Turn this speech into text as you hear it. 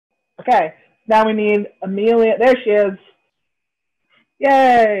Okay, now we need Amelia. There she is.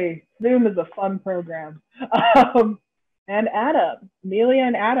 Yay! Zoom is a fun program. And Adam. Amelia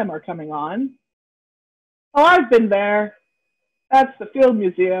and Adam are coming on. Oh, I've been there. That's the Field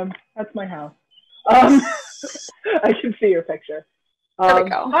Museum. That's my house. I can see your picture. There we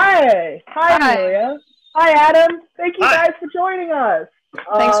go. Hi, Amelia. Hi, Adam. Thank you guys for joining us.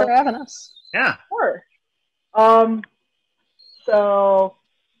 Thanks for having us. Yeah. Sure.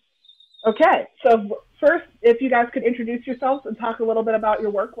 Okay. So first, if you guys could introduce yourselves and talk a little bit about your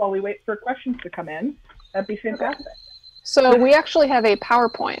work while we wait for questions to come in, that'd be fantastic. Okay. So we actually have a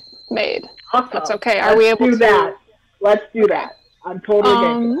PowerPoint made. Awesome. That's okay. Are we able to? That. Let's do that. I'm totally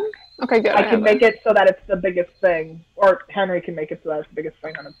game for that. Okay, good. I can make it so that it's the biggest thing, or Henry can make it so that it's the biggest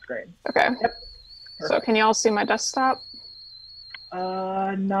thing on the screen. Okay. Yep. So can you all see my desktop?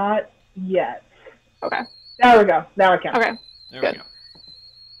 Not yet. Okay. There we go. Now I can. Okay. There good.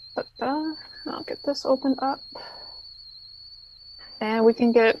 we go. I'll get this opened up. And we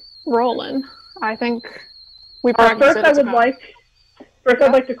can get rolling. I think we practiced First,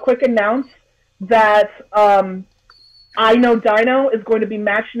 I'd like to quick announce that I know Dino is going to be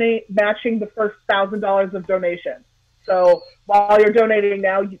matching the first $1,000 of donation. So while you're donating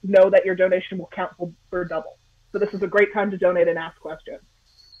now, you know that your donation will count for double. So this is a great time to donate and ask questions.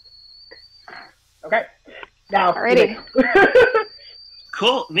 Okay. Now. Alrighty.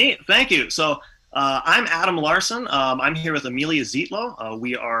 Cool. Neat. Thank you. So I'm Adam Larson. I'm here with Amelia Zietlow.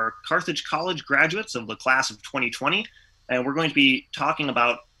 We are Carthage College graduates of the class of 2020, and we're going to be talking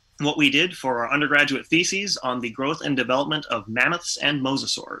about what we did for our undergraduate theses on the growth and development of mammoths and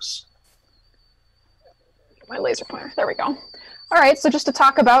mosasaurs. My laser pointer. There we go. All right, so just to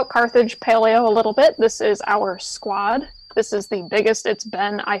talk about Carthage Paleo a little bit, this is our squad. This is the biggest it's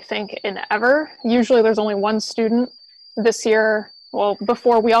been, I think, in ever. Usually there's only one student. This year, well,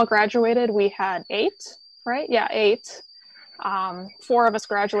 before we all graduated, we had 8, right? Yeah, 8. 4 of us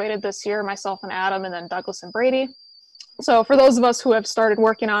graduated this year, myself and Adam, and then Douglas and Brady. So for those of us who have started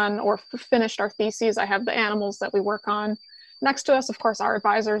working on or finished our theses, I have the animals that we work on. Next to us, of course, our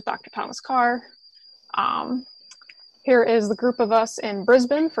advisors, Dr. Thomas Carr. Here is the group of us in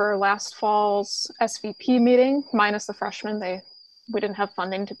Brisbane for last fall's SVP meeting, minus the freshmen. We didn't have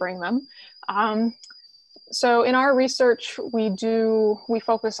funding to bring them. So in our research, we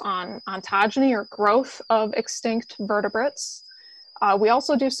focus on ontogeny or growth of extinct vertebrates. We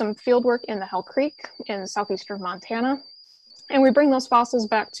also do some field work in the Hell Creek in southeastern Montana. And we bring those fossils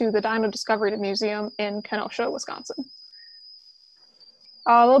back to the Dino Discovery Museum in Kenosha, Wisconsin.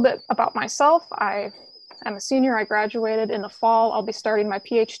 A little bit about myself. I am a senior. I graduated in the fall. I'll be starting my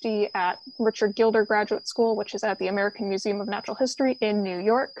PhD at Richard Gilder Graduate School, which is at the American Museum of Natural History in New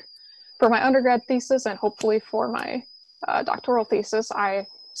York. For my undergrad thesis, and hopefully for my doctoral thesis, I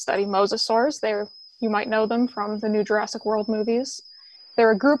study mosasaurs. You might know them from the new Jurassic World movies.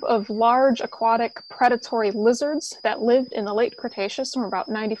 They're a group of large aquatic predatory lizards that lived in the late Cretaceous from about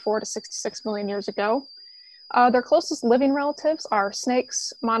 94 to 66 million years ago. Their closest living relatives are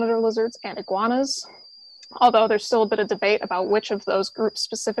snakes, monitor lizards, and iguanas, although there's still a bit of debate about which of those groups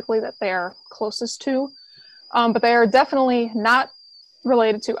specifically that they are closest to. But they are definitely not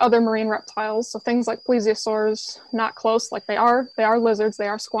related to other marine reptiles, so things like plesiosaurs, not close, like they are lizards, they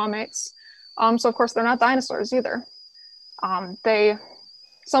are squamates. So of course they're not dinosaurs either.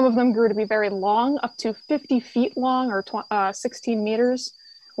 Some of them grew to be very long, up to 50 feet long or 16 meters,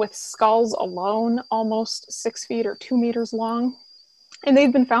 with skulls alone almost 6 feet or 2 meters long. And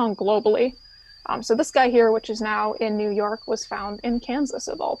they've been found globally. So this guy here, which is now in New York, was found in Kansas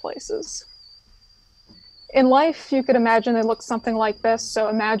of all places. In life, you could imagine it looks something like this. So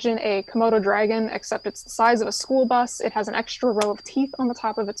imagine a Komodo dragon, except it's the size of a school bus. It has an extra row of teeth on the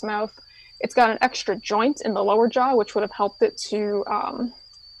top of its mouth. It's got an extra joint in the lower jaw, which would have helped it to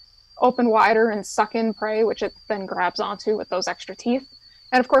open wider and suck in prey, which it then grabs onto with those extra teeth.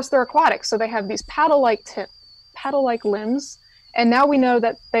 And of course, they're aquatic, so they have these paddle-like limbs. And now we know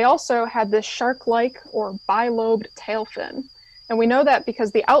that they also had this shark-like or bilobed tail fin. And we know that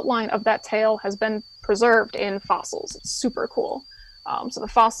because the outline of that tail has been preserved in fossils. It's super cool. So the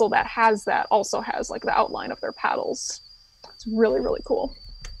fossil that has that also has like the outline of their paddles. It's really, really cool.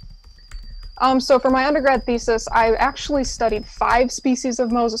 So for my undergrad thesis, I actually studied 5 species of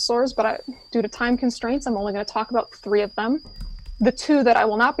mosasaurs, but due to time constraints, I'm only going to talk about 3 of them. The 2 that I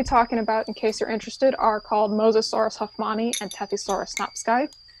will not be talking about, in case you're interested, are called Mosasaurus huffmani and Tephisaurus snopskai.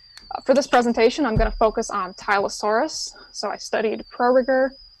 For this presentation, I'm going to focus on Tylosaurus. So I studied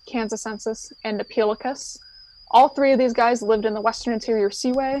Proriger, Kansasensis, and Diplodocus. All 3 of these guys lived in the Western Interior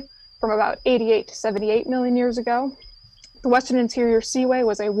Seaway from about 88 to 78 million years ago. The Western Interior Seaway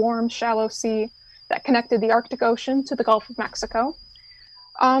was a warm, shallow sea that connected the Arctic Ocean to the Gulf of Mexico.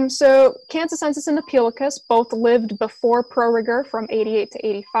 So Kansas and Napilocus both lived before Prorigor from 88 to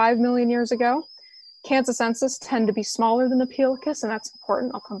 85 million years ago. Kansas tend to be smaller than Napilocus, and that's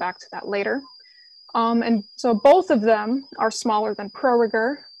important. I'll come back to that later. And so both of them are smaller than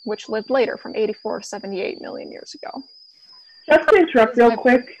Prorigor, which lived later from 84 to 78 million years ago. Just to interrupt real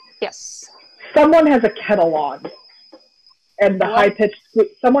quick. Yes. Someone has a kettle on. And the high-pitched,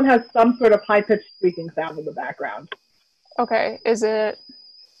 someone has some sort of high-pitched squeaking sound in the background. Okay, is it,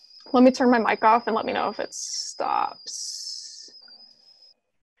 let me turn my mic off and let me know if it stops.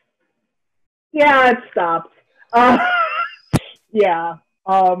 Yeah, it stopped. Yeah,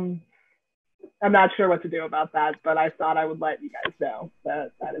 I'm not sure what to do about that, but I thought I would let you guys know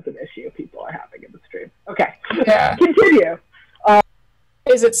that that is an issue people are having in the stream. Okay, yeah. Continue.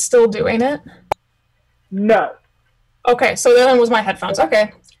 Is it still doing it? No. Okay, so that one was my headphones.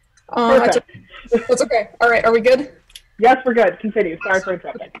 Okay. That's okay. All right, are we good? Yes, we're good. Continue. Sorry for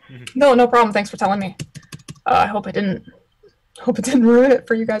interrupting. No, no problem. Thanks for telling me. I hope it didn't ruin it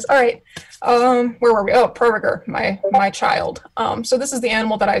for you guys. All right. Where were we? Oh, Prorigor, my child. So this is the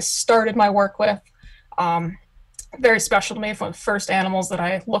animal that I started my work with. Very special to me. One of the first animals that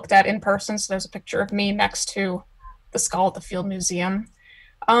I looked at in person. So there's a picture of me next to the skull at the Field Museum.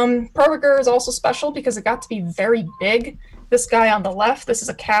 Prorigor is also special because it got to be very big. This guy on the left, this is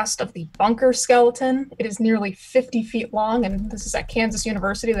a cast of the bunker skeleton. It is nearly 50 feet long, and this is at Kansas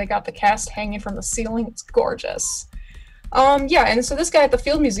University. They got the cast hanging from the ceiling. It's gorgeous. Yeah, and so this guy at the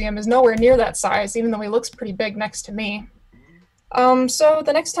Field Museum is nowhere near that size, even though he looks pretty big next to me. So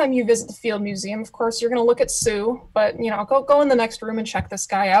the next time you visit the Field Museum, of course, you're going to look at Sue, but, you know, go in the next room and check this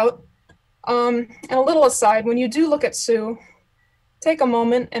guy out. And a little aside, when you do look at Sue, take a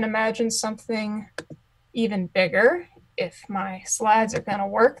moment and imagine something even bigger, if my slides are gonna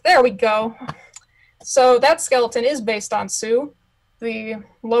work. There we go. So that skeleton is based on Sue. The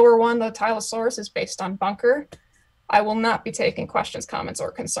lower one, the Tylosaurus, is based on Bunker. I will not be taking questions, comments,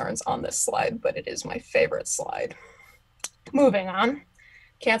 or concerns on this slide, but it is my favorite slide. Moving on,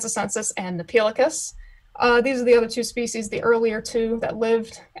 Kansas and Napilocus. These are the other two species, the earlier two that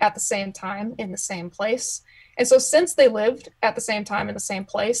lived at the same time in the same place. And so since they lived at the same time in the same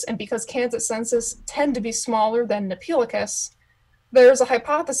place, and because Kansas tend to be smaller than Napilocus, there's a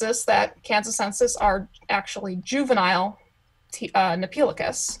hypothesis that Kansas are actually juvenile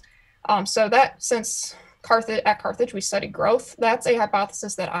Napilocus. So that, since at Carthage we study growth, that's a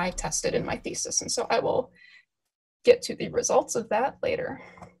hypothesis that I tested in my thesis. And so I will get to the results of that later.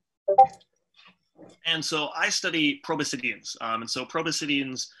 And so I study proboscideans. And so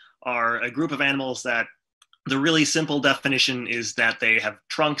proboscideans are a group of animals that the really simple definition is that they have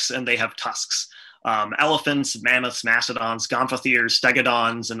trunks and they have tusks. Elephants, mammoths, mastodons, gomphotheres,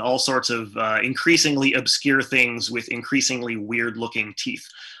 stegodons, and all sorts of increasingly obscure things with increasingly weird-looking teeth.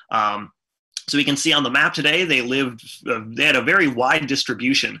 So we can see on the map today, they had a very wide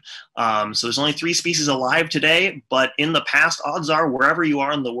distribution. So there's only 3 species alive today, but in the past, odds are wherever you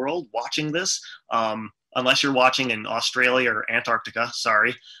are in the world watching this, unless you're watching in Australia or Antarctica,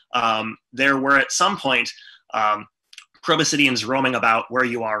 sorry, there were at some point proboscideans roaming about where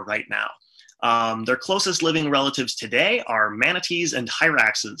you are right now. Their closest living relatives today are manatees and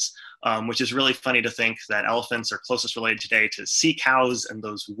hyraxes, which is really funny to think that elephants are closest related today to sea cows and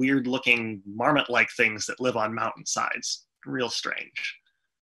those weird-looking marmot-like things that live on mountainsides. Real strange.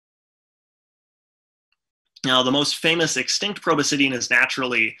 Now, the most famous extinct proboscidean is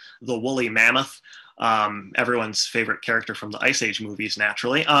naturally the woolly mammoth, everyone's favorite character from the Ice Age movies,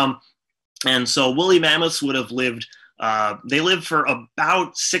 naturally. And so woolly mammoths would have lived, they lived for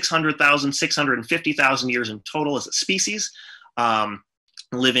about 600,000, 650,000 years in total as a species,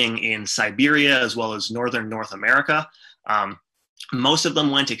 living in Siberia as well as northern North America. Most of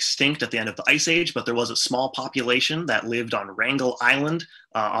them went extinct at the end of the Ice Age, but there was a small population that lived on Wrangel Island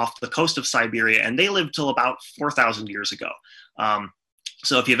off the coast of Siberia, and they lived till about 4,000 years ago.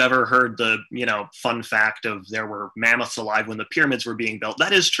 So if you've ever heard the, fun fact of there were mammoths alive when the pyramids were being built,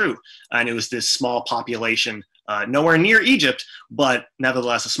 that is true. And it was this small population, nowhere near Egypt, but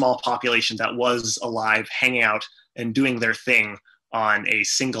nevertheless a small population that was alive, hanging out and doing their thing on a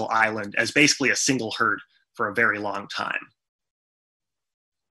single island as basically a single herd for a very long time.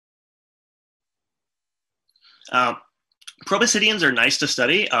 Proboscideans are nice to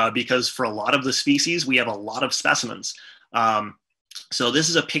study because for a lot of the species, we have a lot of specimens. So this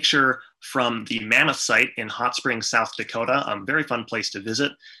is a picture from the mammoth site in Hot Springs, South Dakota, a very fun place to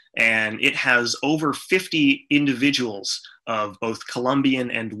visit. And it has over 50 individuals of both Columbian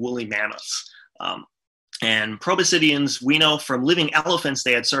and woolly mammoths. And proboscideans, we know from living elephants,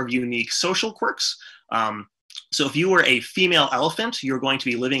 they had sort of unique social quirks. So if you were a female elephant, you're going to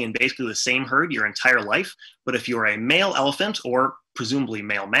be living in basically the same herd your entire life. But if you're a male elephant, or presumably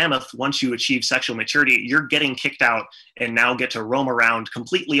male mammoth, once you achieve sexual maturity, you're getting kicked out and now get to roam around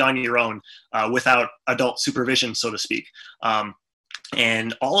completely on your own without adult supervision, so to speak.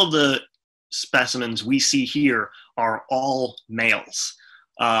 And all of the specimens we see here are all males.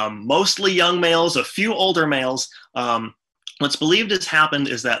 Mostly young males, a few older males. What's believed has happened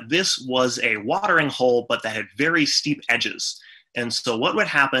is that this was a watering hole, but that had very steep edges. And so what would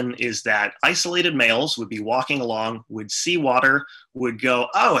happen is that isolated males would be walking along, would see water, would go,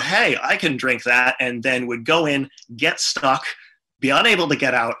 oh, hey, I can drink that, and then would go in, get stuck, be unable to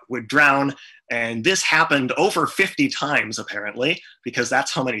get out, would drown. And this happened over 50 times, apparently, because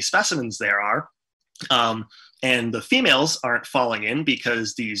that's how many specimens there are. And the females aren't falling in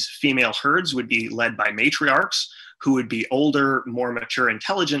because these female herds would be led by matriarchs who would be older, more mature,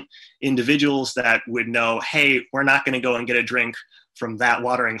 intelligent individuals that would know, hey, we're not going to go and get a drink from that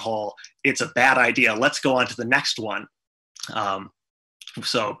watering hole. It's a bad idea. Let's go on to the next one.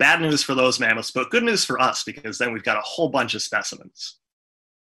 So bad news for those mammoths, but good news for us because then we've got a whole bunch of specimens.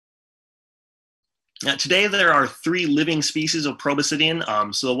 Now, today, there are 3 living species of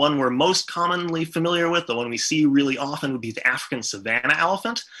proboscidean. So the one we're most commonly familiar with, the one we see really often, would be the African savanna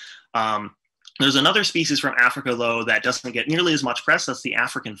elephant. There's another species from Africa, though, that doesn't get nearly as much press. That's the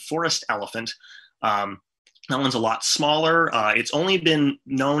African forest elephant. That one's a lot smaller. It's only been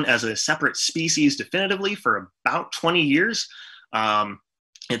known as a separate species definitively for about 20 years.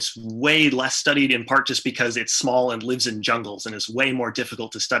 It's way less studied, in part just because it's small and lives in jungles and is way more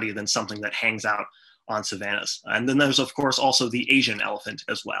difficult to study than something that hangs out on savannas. And then there's, of course, also the Asian elephant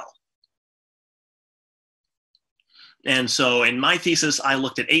as well. And so in my thesis, I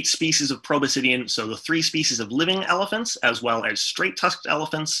looked at 8 species of proboscidean, so the 3 species of living elephants, as well as straight-tusked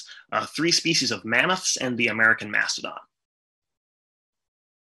elephants, 3 species of mammoths, and the American mastodon.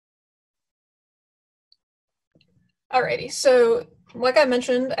 Alrighty, so like I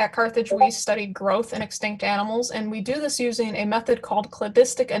mentioned, at Carthage, we study growth in extinct animals, and we do this using a method called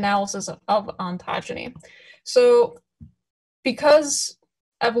cladistic analysis of ontogeny. So because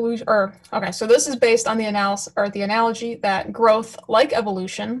evolution, so this is based on the analysis or the analogy that growth, like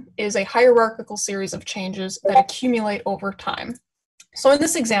evolution, is a hierarchical series of changes that accumulate over time. So in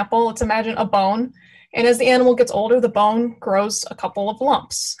this example, let's imagine a bone, and as the animal gets older, the bone grows a couple of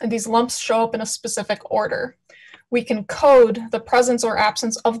lumps, and these lumps show up in a specific order. We can code the presence or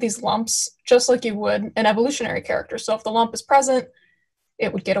absence of these lumps just like you would an evolutionary character. So if the lump is present,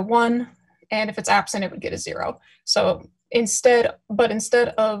 it would get a 1, and if it's absent, it would get a 0. So instead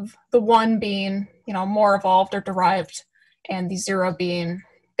of the 1 being, more evolved or derived, and the 0 being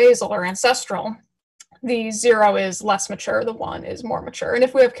basal or ancestral, the 0 is less mature, the 1 is more mature. And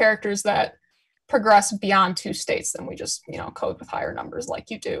if we have characters that progress beyond 2 states, then we just, code with higher numbers like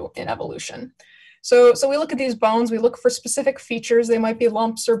you do in evolution. So we look at these bones, we look for specific features. They might be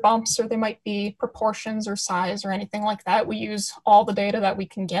lumps or bumps, or they might be proportions or size or anything like that. We use all the data that we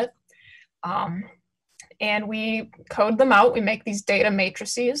can get. And we code them out. We make these data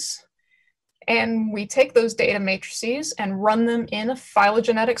matrices. And we take those data matrices and run them in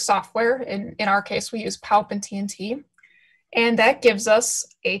phylogenetic software. In our case, we use PALP and TNT. And that gives us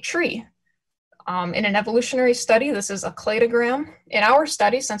a tree. In an evolutionary study, this is a cladogram. In our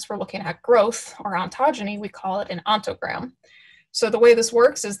study, since we're looking at growth or ontogeny, we call it an ontogram. So the way this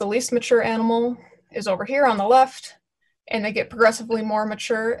works is the least mature animal is over here on the left, and they get progressively more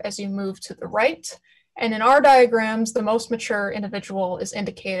mature as you move to the right. And in our diagrams, the most mature individual is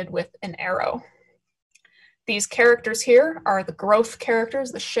indicated with an arrow. These characters here are the growth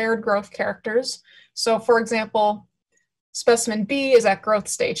characters, the shared growth characters. So for example, specimen B is at growth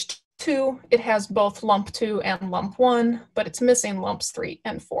stage 2. It has both lump 2 and lump 1, but it's missing lumps 3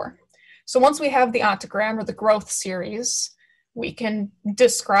 and 4. So once we have the ontogram or the growth series, we can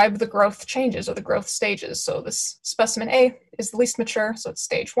describe the growth changes or the growth stages. So this specimen A is the least mature, so it's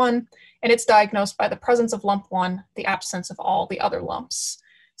stage 1, and it's diagnosed by the presence of lump 1, the absence of all the other lumps.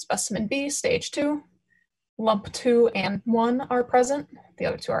 Specimen B, stage 2, lump 2 and 1 are present, the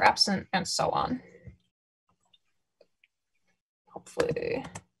other 2 are absent, and so on. Hopefully.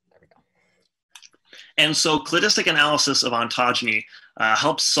 And so cladistic analysis of ontogeny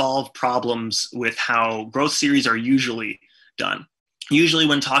helps solve problems with how growth series are usually done. Usually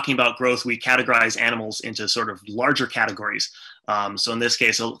when talking about growth, we categorize animals into sort of larger categories. So in this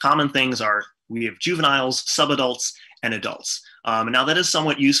case, common things are we have juveniles, subadults, and adults. Now that is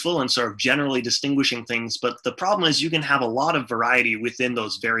somewhat useful in sort of generally distinguishing things, but the problem is you can have a lot of variety within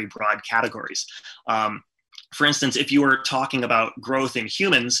those very broad categories. for instance, if you were talking about growth in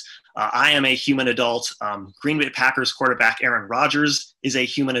humans, I am a human adult. Green Bay Packers quarterback Aaron Rodgers is a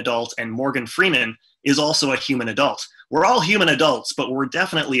human adult, and Morgan Freeman is also a human adult. We're all human adults, but we're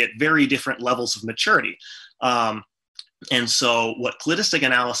definitely at very different levels of maturity. And so what cladistic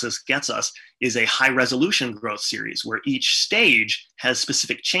analysis gets us is a high resolution growth series where each stage has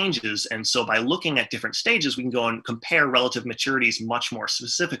specific changes. And so by looking at different stages, we can go and compare relative maturities much more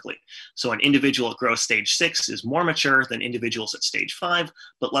specifically. So an individual at growth stage 6 is more mature than individuals at stage 5,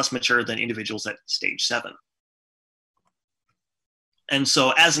 but less mature than individuals at stage 7. And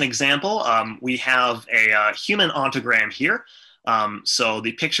so as an example, we have a human ontogram here. So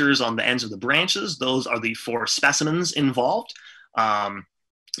the pictures on the ends of the branches, those are the 4 specimens involved.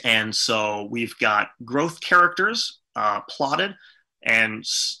 And so we've got growth characters plotted and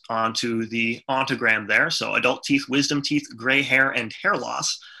onto the ontogram there. So adult teeth, wisdom teeth, gray hair, and hair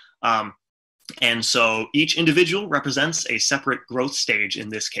loss. And so each individual represents a separate growth stage in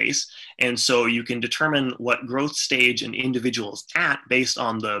this case. And so you can determine what growth stage an individual is at based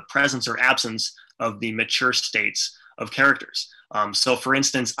on the presence or absence of the mature states of characters. So for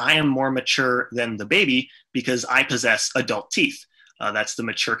instance, I am more mature than the baby because I possess adult teeth. That's the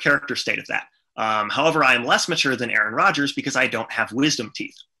mature character state of that. However, I am less mature than Aaron Rodgers because I don't have wisdom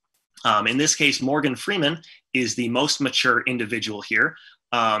teeth. In this case, Morgan Freeman is the most mature individual here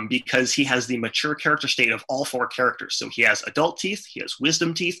because he has the mature character state of all 4 characters. So he has adult teeth, he has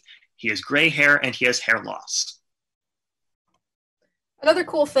wisdom teeth, he has gray hair, and he has hair loss. Another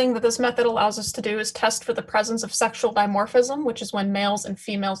cool thing that this method allows us to do is test for the presence of sexual dimorphism, which is when males and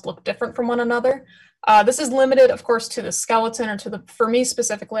females look different from one another. This is limited, of course, to the skeleton or to the, for me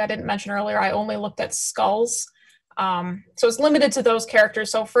specifically, I didn't mention earlier, I only looked at skulls. So it's limited to those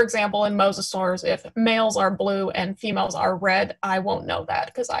characters. So for example, in mosasaurs, if males are blue and females are red, I won't know that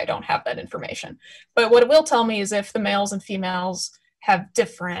because I don't have that information. But what it will tell me is if the males and females have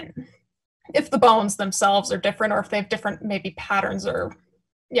different, if the bones themselves are different, or if they have different maybe patterns or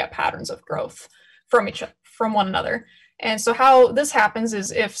patterns of growth from one another. And so how this happens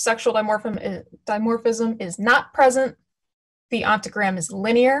is if sexual dimorphism is not present, the ontogram is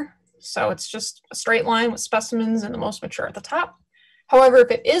linear. So it's just a straight line with specimens and the most mature at the top. However,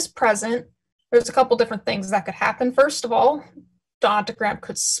 if it is present, there's a couple different things that could happen. First of all, the ontogram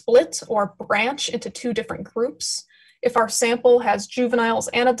could split or branch into 2 different groups. If our sample has juveniles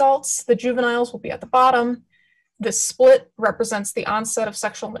and adults, the juveniles will be at the bottom. This split represents the onset of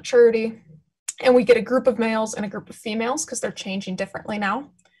sexual maturity. And we get a group of males and a group of females because they're changing differently now.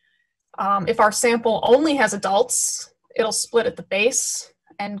 If our sample only has adults, it'll split at the base.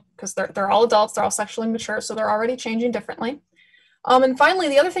 And because they're all adults, they're all sexually mature, so they're already changing differently. And finally,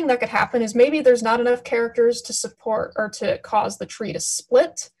 the other thing that could happen is maybe there's not enough characters to support or to cause the tree to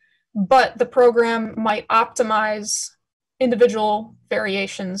split, but the program might optimize individual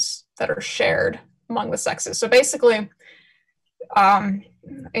variations that are shared among the sexes. So basically,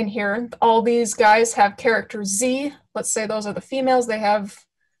 in here, all these guys have character Z. Let's say those are the females. They have,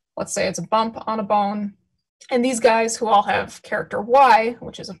 let's say it's a bump on a bone. And these guys who all have character Y,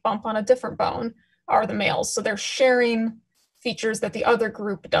 which is a bump on a different bone, are the males. So they're sharing features that the other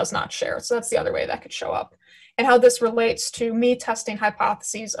group does not share. So that's the other way that could show up. And how this relates to me testing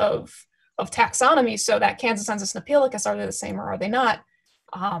hypotheses of taxonomy, so that Kansas and Naphelicus, are they the same or are they not?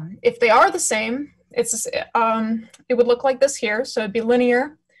 If they are the same, it would look like this here. So it'd be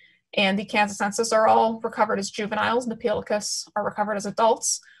linear, and the Kansas are all recovered as juveniles, Naphelicus are recovered as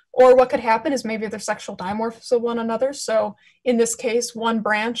adults. Or what could happen is maybe they're sexual dimorphs of one another. So in this case, one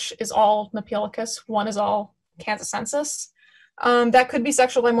branch is all Naphelicus, one is all Kansas. That could be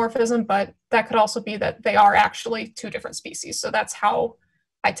sexual dimorphism, but that could also be that they are actually 2 different species. So that's how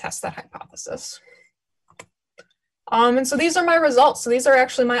I test that hypothesis. And so these are my results. So these are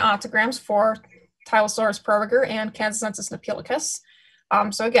actually my ontograms for Tylosaurus proroger and Kansas Naphelicus.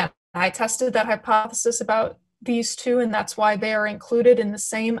 So again, I tested that hypothesis about these 2, and that's why they are included in the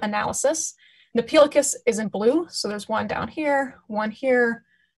same analysis. Naphelicus is in blue, so there's one down here, one here,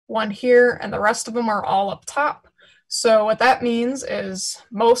 one here, and the rest of them are all up top. So what that means is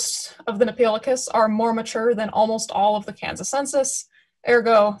most of the Naphelicus are more mature than almost all of the Kansasensis,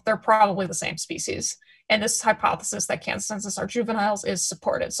 ergo they're probably the same species. And this hypothesis that Kansasensis are juveniles is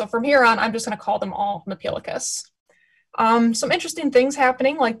supported. So from here on, I'm just going to call them all Naphelicus. Some interesting things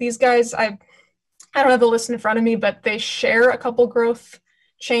happening, like these guys, I don't have the list in front of me, but they share a couple growth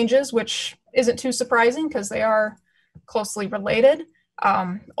changes, which isn't too surprising because they are closely related.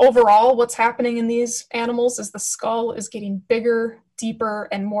 Overall, what's happening in these animals is the skull is getting bigger, deeper,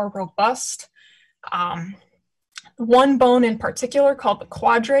 and more robust. The one bone in particular called the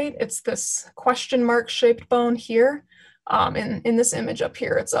quadrate. It's this question mark shaped bone here. In this image up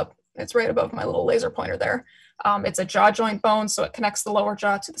here, it's right above my little laser pointer there. It's a jaw joint bone, so it connects the lower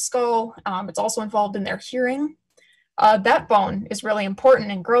jaw to the skull. It's also involved in their hearing. That bone is really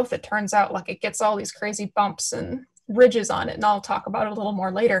important in growth. It turns out, like, it gets all these crazy bumps and ridges on it, and I'll talk about it a little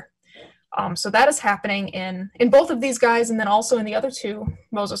more later. So that is happening in both of these guys, and then also in the other two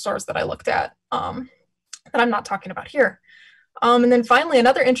mosasaurs that I looked at that I'm not talking about here. And then finally,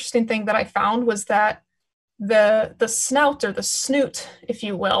 another interesting thing that I found was that the snout, or the snoot, if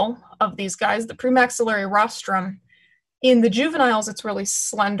you will, of these guys, the premaxillary rostrum, in the juveniles, it's really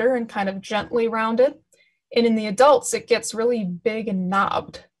slender and kind of gently rounded. And in the adults, it gets really big and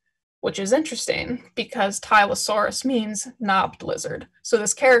knobbed, which is interesting because Tylosaurus means knobbed lizard. So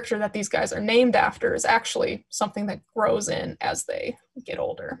this character that these guys are named after is actually something that grows in as they get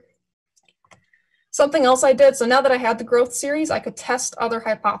older. Something else I did, so now that I had the growth series, I could test other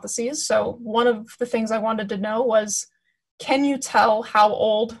hypotheses. So one of the things I wanted to know was, can you tell how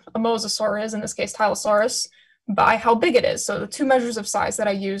old a mosasaur is, in this case Tylosaurus, by how big it is? So the two measures of size that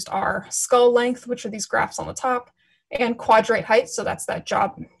I used are skull length, which are these graphs on the top, and quadrate height, so that's that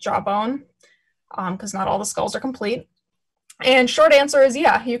jawbone, because not all the skulls are complete. And short answer is,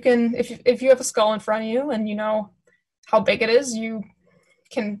 yeah, you can, if you have a skull in front of you and you know how big it is, you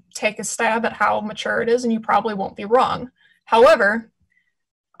can take a stab at how mature it is, and you probably won't be wrong. However,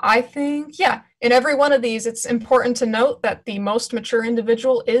 I think, yeah, in every one of these, it's important to note that the most mature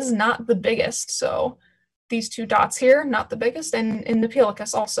individual is not the biggest. So these two dots here, not the biggest, and in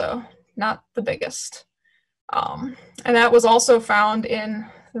Nepelicus also, not the biggest. And that was also found in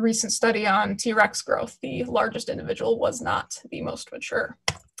the recent study on T-Rex growth. The largest individual was not the most mature.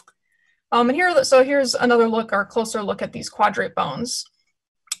 And here's another look, or closer look at these quadrate bones.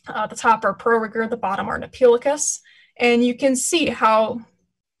 The top are Proriger, the bottom are Nepelicus, and you can see how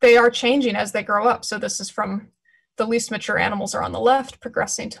they are changing as they grow up. So this is from the least mature animals are on the left,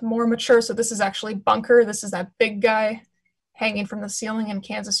 progressing to more mature. So this is actually Bunker. This is that big guy hanging from the ceiling in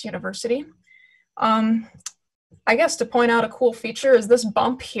Kansas University. I guess to point out a cool feature is this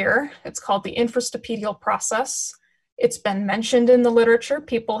bump here. It's called the infrastapedial process. It's been mentioned in the literature.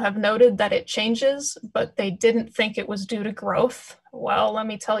 People have noted that it changes, but they didn't think it was due to growth. Well, let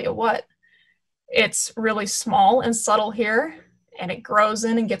me tell you what. It's really small and subtle here, and it grows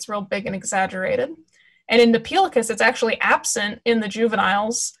in and gets real big and exaggerated. And in Nepelicus, it's actually absent in the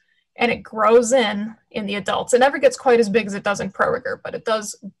juveniles, and it grows in the adults. It never gets quite as big as it does in Proriger, but it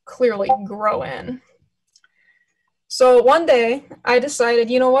does clearly grow in. So one day I decided,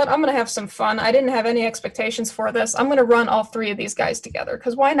 you know what, I'm going to have some fun. I didn't have any expectations for this. I'm going to run all three of these guys together,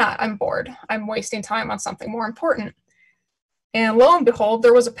 because why not? I'm bored. I'm wasting time on something more important. And lo and behold,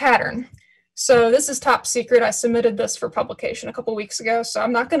 there was a pattern. So this is top secret. I submitted this for publication a couple weeks ago. So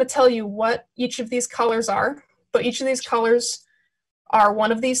I'm not going to tell you what each of these colors are, but each of these colors are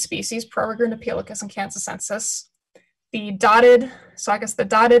one of these species, Proriger, Nepelicus, and Kansasensis. The dotted, so I guess the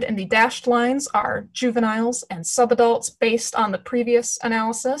dotted and the dashed lines are juveniles and subadults based on the previous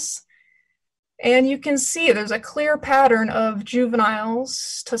analysis. And you can see there's a clear pattern of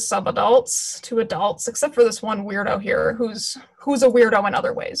juveniles to subadults to adults, except for this one weirdo here who's a weirdo in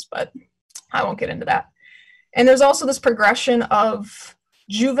other ways, but I won't get into that. And there's also this progression of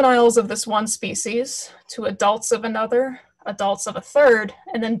juveniles of this one species to adults of another, adults of a third,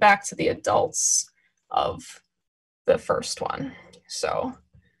 and then back to the adults of the first one. So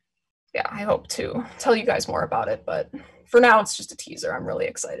yeah, I hope to tell you guys more about it, but for now it's just a teaser. I'm really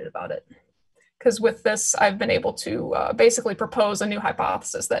excited about it, because with this I've been able to basically propose a new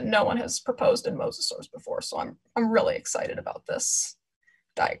hypothesis that no one has proposed in mosasaurs before. So I'm really excited about this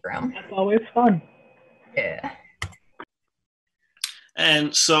diagram. That's always fun. Yeah.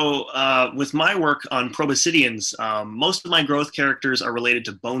 And so with my work on proboscideans, most of my growth characters are related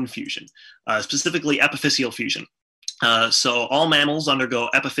to bone fusion, specifically epiphyseal fusion. So all mammals undergo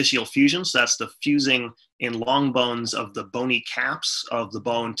epiphyseal fusion, so that's the fusing in long bones of the bony caps of the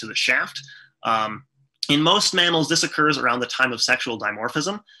bone to the shaft. In most mammals, this occurs around the time of sexual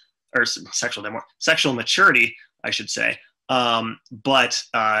dimorphism, or sexual maturity, I should say. But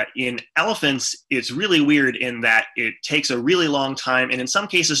in elephants, it's really weird in that it takes a really long time, and in some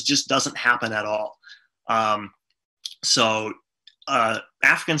cases just doesn't happen at all.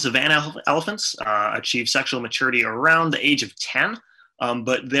 African savanna elephants achieve sexual maturity around the age of 10,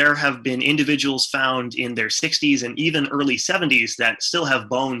 but there have been individuals found in their 60s and even early 70s that still have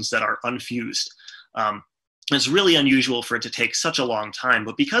bones that are unfused. It's really unusual for it to take such a long time,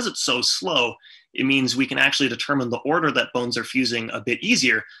 but because it's so slow, it means we can actually determine the order that bones are fusing a bit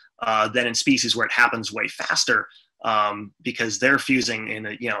easier than in species where it happens way faster. because they're fusing in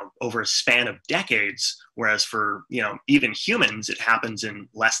a, over a span of decades, whereas for even humans it happens in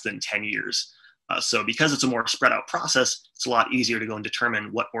less than 10 years. So because it's a more spread out process, it's a lot easier to go and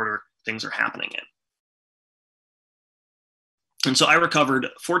determine what order things are happening in. And so I recovered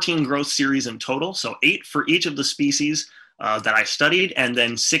 14 growth series in total, so 8 for each of the species that I studied, and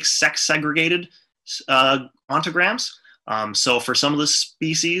then 6 sex segregated ontograms. So for some of the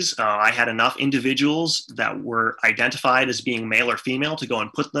species, I had enough individuals that were identified as being male or female to go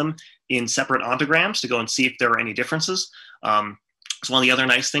and put them in separate ontograms to go and see if there were any differences. So one of the other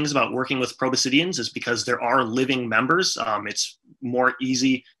nice things about working with proboscideans is because there are living members, it's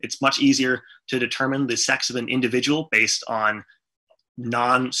much easier to determine the sex of an individual based on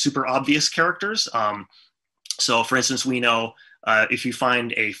non-super obvious characters. So for instance, we know if you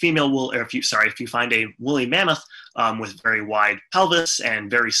find a if you find a woolly mammoth with very wide pelvis and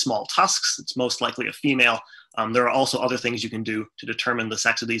very small tusks, it's most likely a female. There are also other things you can do to determine the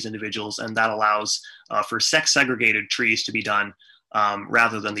sex of these individuals, and that allows for sex segregated trees to be done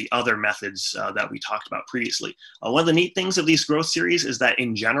rather than the other methods that we talked about previously. One of the neat things of these growth series is that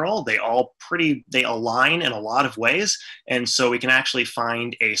in general, they align in a lot of ways. And so we can actually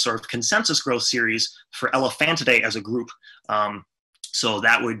find a sort of consensus growth series for Elephantidae as a group. So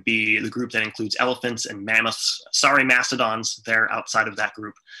that would be the group that includes elephants and mammoths. Sorry, mastodons, they're outside of that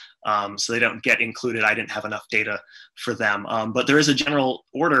group. So they don't get included. I didn't have enough data for them. But there is a general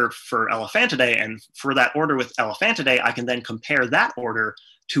order for Elephantidae, and for that order with Elephantidae, I can then compare that order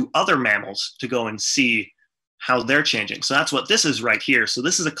to other mammals to go and see how they're changing. So that's what this is right here. So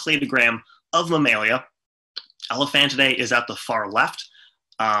this is a cladogram of Mammalia. Elephantidae is at the far left.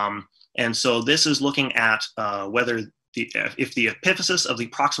 And so this is looking at whether if the epiphysis of the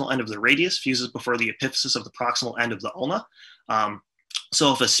proximal end of the radius fuses before the epiphysis of the proximal end of the ulna.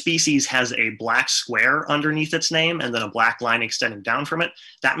 So if a species has a black square underneath its name and then a black line extending down from it,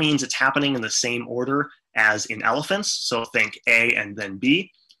 that means it's happening in the same order as in elephants. So think A and then B.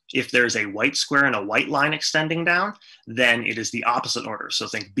 If there's a white square and a white line extending down, then it is the opposite order. So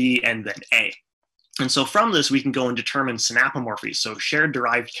think B and then A. And so from this, we can go and determine synapomorphies, so shared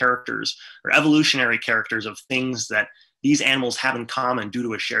derived characters or evolutionary characters of things that these animals have in common due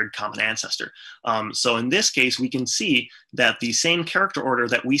to a shared common ancestor. So in this case, we can see that the same character order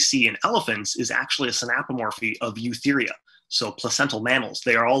that we see in elephants is actually a synapomorphy of Eutheria, so placental mammals.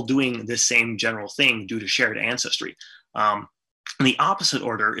 They are all doing this same general thing due to shared ancestry. And the opposite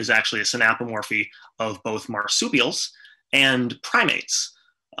order is actually a synapomorphy of both marsupials and primates.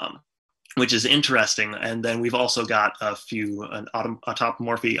 Which is interesting. And then we've also got an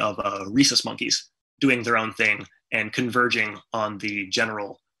autapomorphy of rhesus monkeys doing their own thing and converging on the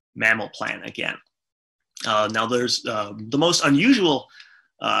general mammal plan again. Now there's the most unusual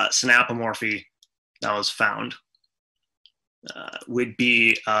synapomorphy that was found would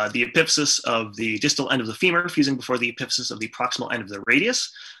be the epiphysis of the distal end of the femur fusing before the epiphysis of the proximal end of the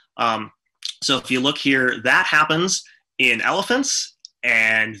radius. So if you look here, that happens in elephants,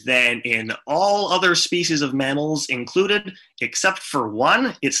 and then in all other species of mammals included, except for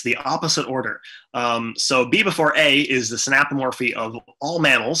one, it's the opposite order. So B before A is the synapomorphy of all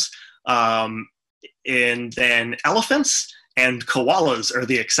mammals, and then elephants and koalas are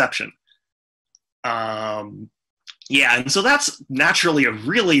the exception. Yeah, and so that's naturally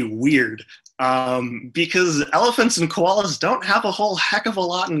really weird because elephants and koalas don't have a whole heck of a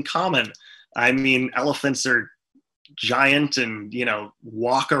lot in common. I mean, elephants are giant and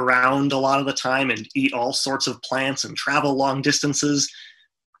walk around a lot of the time and eat all sorts of plants and travel long distances,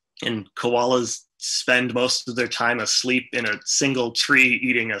 and koalas spend most of their time asleep in a single tree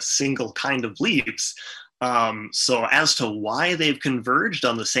eating a single kind of leaves. So as to why they've converged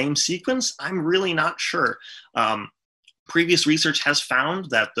on the same sequence, I'm really not sure. Previous research has found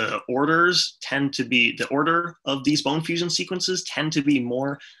that the order of these bone fusion sequences tend to be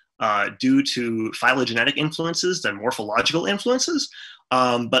more due to phylogenetic influences than morphological influences.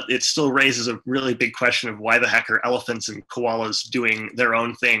 But it still raises a really big question of why the heck are elephants and koalas doing their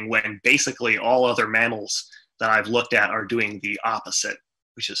own thing when basically all other mammals that I've looked at are doing the opposite,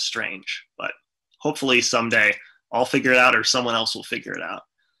 which is strange. But hopefully someday I'll figure it out or someone else will figure it out.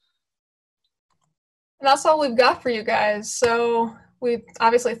 And that's all we've got for you guys. So we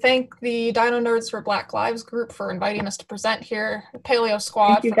obviously thank the Dino Nerds for Black Lives group for inviting us to present here, the Paleo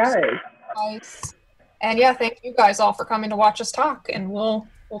Squad. Thank you guys. And yeah, thank you guys all for coming to watch us talk. And we'll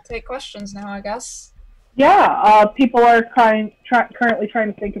take questions now, I guess. Yeah, people are currently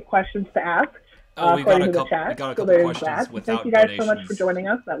trying to think of questions to ask. We got a couple questions without Thank you guys so much for joining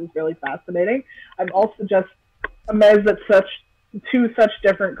us. That was really fascinating. I'm also just amazed that such two such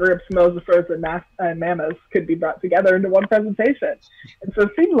different groups, mosasaurs and mammoths, could be brought together into one presentation. And so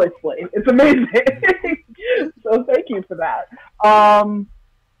seamlessly. It's amazing. So thank you for that.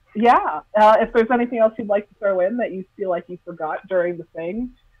 If there's anything else you'd like to throw in that you feel like you forgot during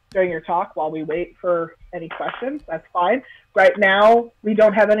your talk while we wait for any questions, that's fine. Right now, we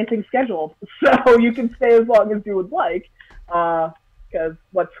don't have anything scheduled, so you can stay as long as you would like, because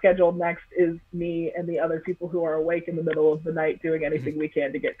what's scheduled next is me and the other people who are awake in the middle of the night doing anything we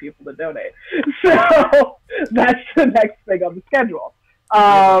can to get people to donate. So that's the next thing on the schedule.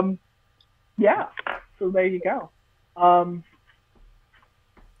 So there you go. Can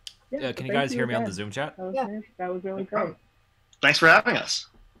you guys hear me on the Zoom chat? That was really great. Thanks for having us.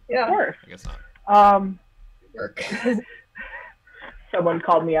 Yeah, of course. I guess not. Work. Someone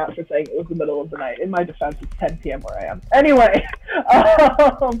called me out for saying it was the middle of the night. In my defense, it's 10 p.m. where I am. Anyway.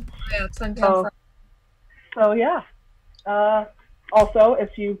 It's 10 p.m. Also,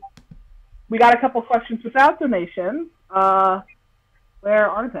 we got a couple questions without donations. Where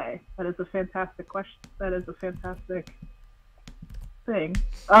are they? That is a fantastic question. That is a fantastic thing.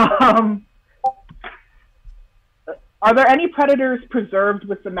 Are there any predators preserved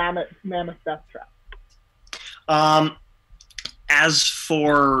with the mammoth death trap? As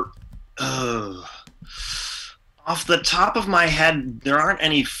for off the top of my head, there aren't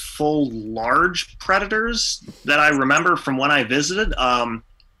any full large predators that I remember from when I visited. And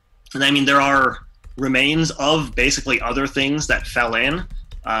I mean, there are remains of basically other things that fell in.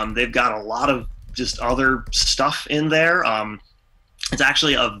 They've got a lot of just other stuff in there. It's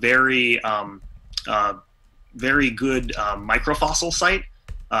actually a very good microfossil site.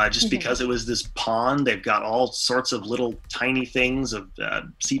 Just because it was this pond, they've got all sorts of little tiny things of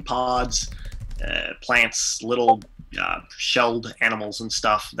seed pods, plants, little shelled animals and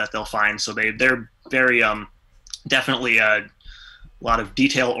stuff that they'll find. So they're very definitely a lot of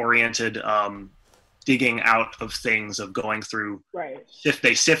detail-oriented digging out of things, of going through. Right.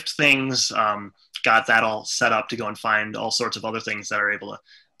 They sift things, got that all set up to go and find all sorts of other things that are able to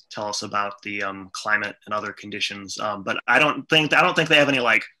tell us about the climate and other conditions. But I don't think they have any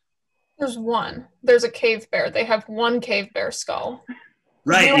like. There's one. There's a cave bear. They have one cave bear skull.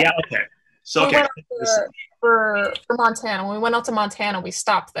 Right. Yeah. Okay. So okay. For Montana, when we went out to Montana, we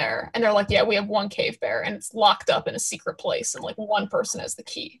stopped there, and they're like, "Yeah, we have one cave bear, and it's locked up in a secret place, and like one person has the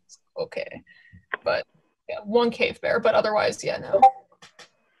key." Okay, but yeah, one cave bear, but otherwise, yeah, no.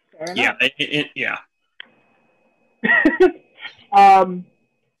 Yeah. Yeah.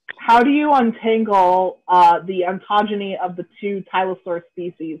 How do you untangle the ontogeny of the two tylosaur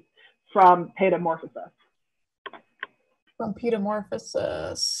species from Pedomorphosis? From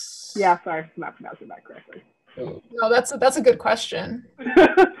Pedomorphosis. Yeah, sorry, I'm not pronouncing that correctly. No, that's a good question.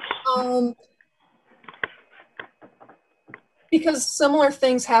 Because similar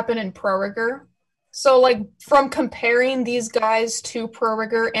things happen in Proriger. So, like, from comparing these guys to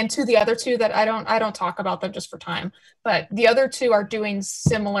Proriger and to the other two that I don't talk about them just for time, but the other two are doing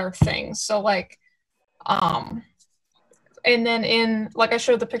similar things. So, like, and then in, like, I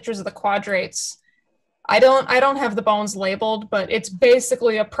showed the pictures of the quadrates. I don't have the bones labeled, but it's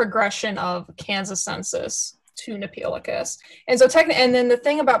basically a progression of Kansas to Nepelicus. And so, and then the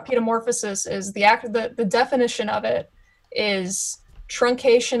thing about Pedomorphosis is the definition of it is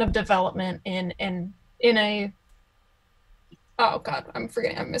truncation of development in a oh god, I'm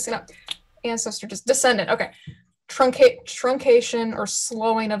messing up. Ancestor, just descendant. Okay, truncation or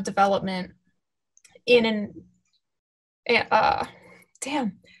slowing of development in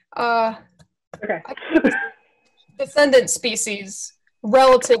descendant species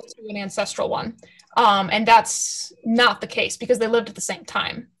relative to an ancestral one. And that's not the case because they lived at the same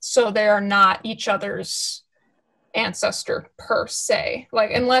time, so they are not each other's ancestor per se.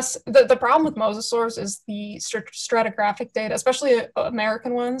 Like, unless the problem with mosasaurs is the stratigraphic data, especially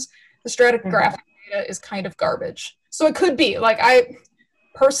American ones, the stratigraphic data is kind of garbage. So it could be like, I'm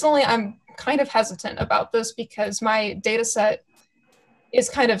kind of hesitant about this because my data set is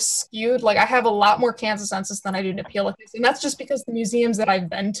kind of skewed. Like, I have a lot more Kansas than I do Nepelicus, and that's just because the museums that I've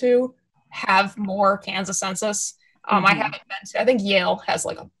been to have more Kansas. I haven't been to, I think Yale has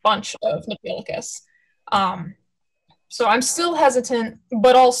like a bunch of Nepelicus. So I'm still hesitant,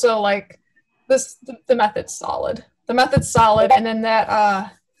 but also like the method's solid. The method's solid, and then that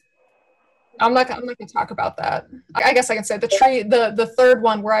I'm not gonna talk about that. I guess I can say the third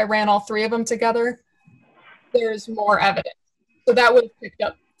one where I ran all three of them together, there's more evidence. So that would have picked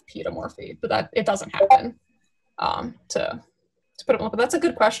up pedomorphy, but that it doesn't happen to put it. But that's a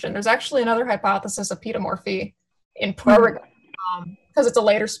good question. There's actually another hypothesis of pedomorphy in Proriga, because it's a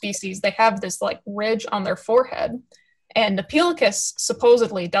later species. They have this like ridge on their forehead. and Nepelicus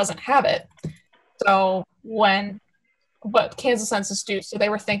supposedly doesn't have it. So but Kansas census do, so they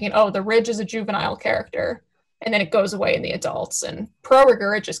were thinking, oh, the Ridge is a juvenile character, and then it goes away in the adults, and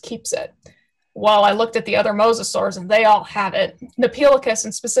Proriger, it just keeps it. Well, I looked at the other mosasaurs, and they all have it. Nepelicus,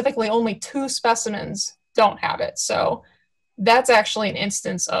 and specifically only 2 specimens, don't have it. So that's actually an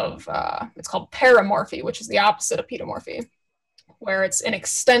instance of, it's called paramorphy, which is the opposite of pedomorphy, where it's an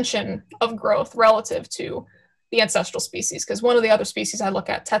extension of growth relative to the ancestral species. Because one of the other species I look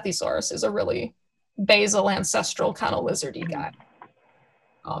at, Tethysaurus, is a really basal ancestral kind of lizardy guy.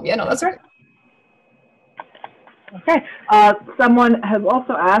 Yeah, no, that's okay. Okay. Someone has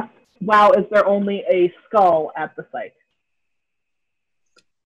also asked, wow, is there only a skull at the site?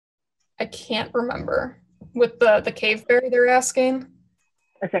 I can't remember. With the cave bear they're asking?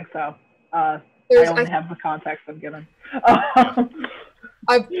 I think so. I only have the context I'm given.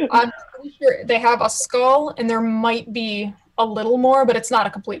 I'm pretty sure they have a skull, and there might be a little more, but it's not a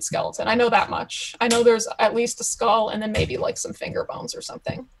complete skeleton. I know that much. I know there's at least a skull, and then maybe like some finger bones or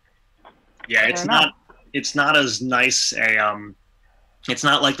something. Yeah, it's not as nice it's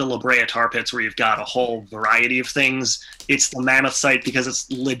not like the La Brea tar pits where you've got a whole variety of things. It's the mammoth site because it's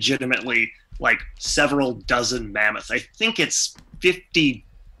legitimately like several dozen mammoths. I think it's 52.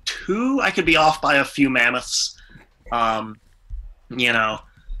 I could be off by a few mammoths. You know.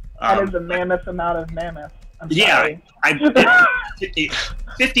 That is a mammoth amount of mammoths. Yeah,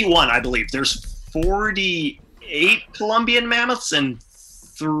 51, I believe. There's 48 Columbian mammoths and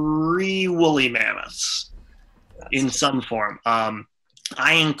 3 woolly mammoths in some form.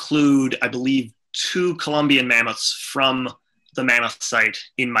 I include, I believe, 2 Columbian mammoths from the mammoth site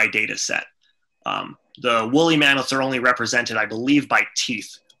in my data set. The woolly mammoths are only represented, I believe, by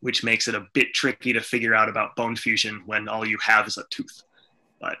teeth, which makes it a bit tricky to figure out about bone fusion when all you have is a tooth.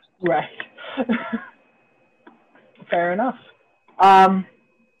 But right. Fair enough.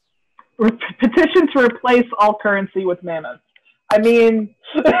 Petition to replace all currency with mammoths. I mean,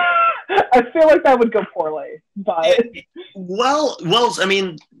 I feel like that would go poorly, but well, I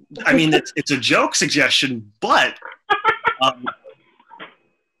mean, it's a joke suggestion, but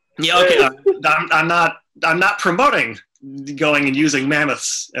yeah, okay. I'm not promoting going and using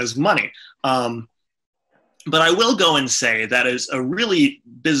mammoths as money, but I will go and say that is a really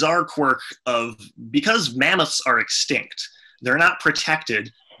bizarre quirk of, because mammoths are extinct, they're not protected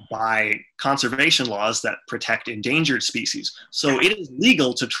by conservation laws that protect endangered species. So it is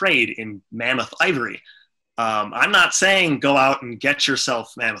legal to trade in mammoth ivory. I'm not saying go out and get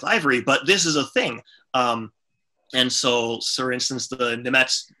yourself mammoth ivory, but this is a thing. And so, for instance, the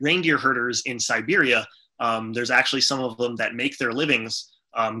Nemets reindeer herders in Siberia, there's actually some of them that make their livings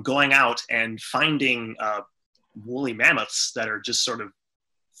going out and finding woolly mammoths that are just sort of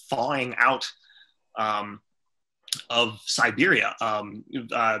thawing out of Siberia.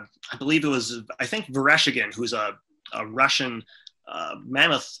 I believe it was, I think Vereshchagin, who's a Russian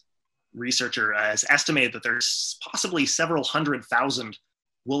mammoth researcher, has estimated that there's possibly several 100,000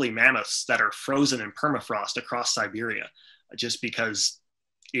 woolly mammoths that are frozen in permafrost across Siberia, just because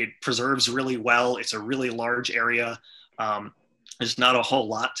it preserves really well. It's a really large area. There's not a whole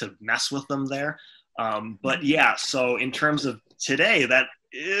lot to mess with them there. But yeah, so in terms of today, that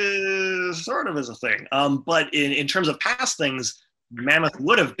is sort of is a thing. But in terms of past things, mammoth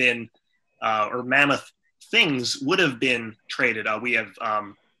would have been, or mammoth things would have been traded. We have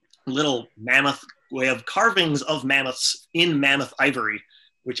little mammoth, we have carvings of mammoths in mammoth ivory,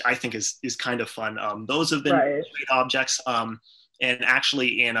 which I think is kind of fun. Those have been trade objects. And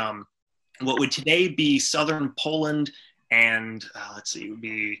actually in what would today be southern Poland and let's see, it would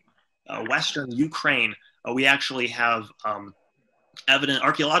be western Ukraine, we actually have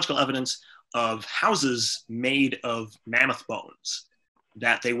archaeological evidence of houses made of mammoth bones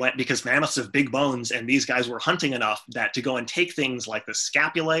that they went, because mammoths have big bones, and these guys were hunting enough that to go and take things like the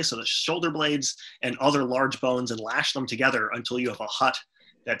scapulae, so the shoulder blades, and other large bones and lash them together until you have a hut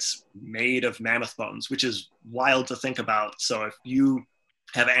that's made of mammoth bones, which is wild to think about. So if you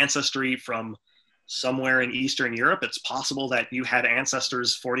have ancestry from somewhere in Eastern Europe, it's possible that you had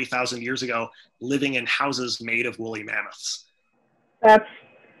ancestors 40,000 years ago living in houses made of woolly mammoths. That's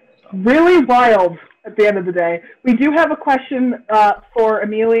really wild at the end of the day. We do have a question for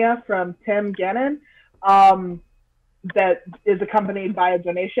Amelia from Tim Gannon that is accompanied by a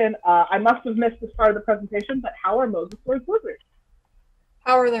donation. I must have missed this part of the presentation, but how are mosasaurs lizards?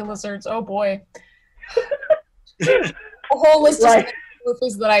 How are they lizards? Oh boy. A whole list of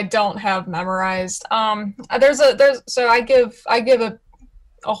morphs that I don't have memorized. So I give a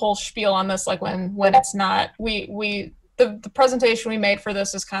whole spiel on this, like when it's not. The presentation we made for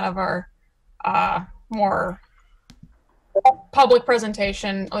this is kind of our more public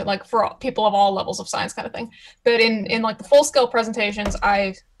presentation, like for people of all levels of science kind of thing. But in like the full scale presentations,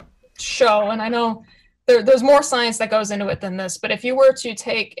 I show, and I know there's more science that goes into it than this, but if you were to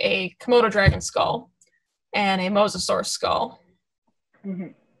take a Komodo dragon skull and a mosasaur skull,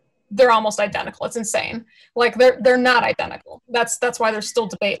 they're almost identical. It's insane. Like they're not identical. That's why there's still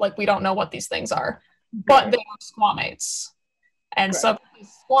debate. Like we don't know what these things are, but they are squamates. And so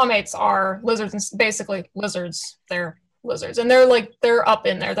squamates are lizards, and basically lizards. They're lizards, and they're up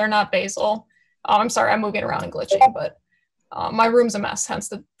in there. They're not basal. I'm sorry, I'm moving around and glitching, but my room's a mess, hence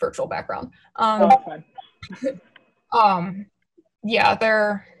the virtual background. Yeah,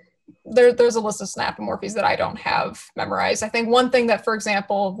 there's a list of synapomorphies that I don't have memorized. I think one thing that, for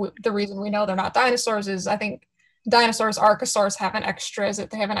example, the reason we know they're not dinosaurs is I think dinosaurs, archosaurs have an extra. Is it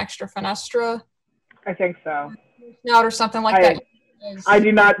they have an extra fenestra? I think so. Snout or something like that. I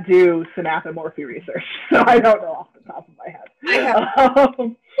do not do synapomorphy research, so I don't know off the top of my head.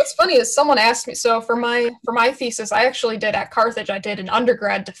 What's funny is someone asked me, so for my thesis, I actually did at Carthage, I did an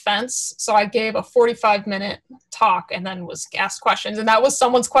undergrad defense. So I gave a 45-minute talk and then was asked questions. And that was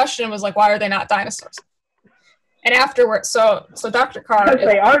someone's question was like, why are they not dinosaurs? And afterwards, so Dr. Carr. Because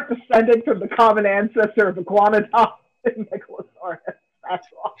they aren't descended from the common ancestor of Iguanodon and Megalosaurus. That's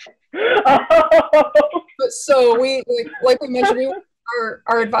why. But so we, like we mentioned,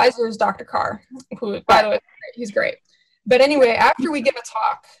 our advisor is Dr. Carr, who, by the way, he's great. But anyway, after we give a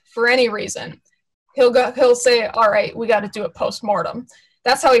talk, for any reason, he'll say, all right, we got to do a post-mortem.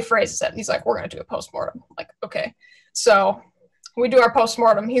 That's how he phrases it. He's like, we're going to do a post-mortem. I'm like, okay. So we do our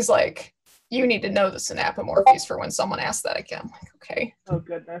post-mortem. He's like, you need to know the synapomorphies for when someone asks that again. I'm like, okay. Oh,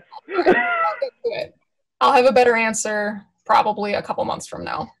 goodness. I'll get to it. I'll have a better answer probably a couple months from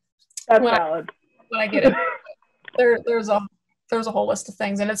now. That's valid. When I get it. There's a whole list of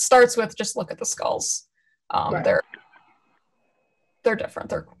things, and it starts with just look at the skulls. Right. They're different.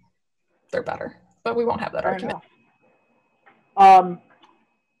 They're better, but we won't have that argument. Adam,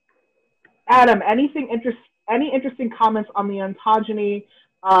 any interesting comments on the ontogeny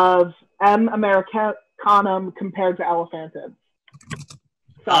of M. americanum compared to elephantids?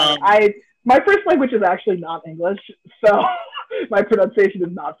 Sorry, my first language is actually not English, so my pronunciation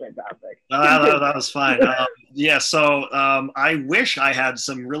is not fantastic. That was fine. Yeah, so I wish I had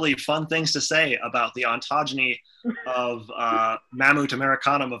some really fun things to say about the ontogeny of Mammut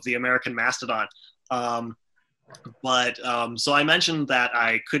americanum of the American mastodon. So I mentioned that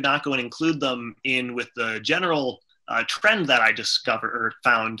I could not go and include them in with the general trend that I discovered or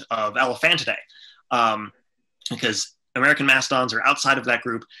found of Elephantidae, because American mastodons are outside of that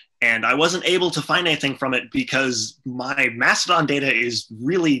group, and I wasn't able to find anything from it because my mastodon data is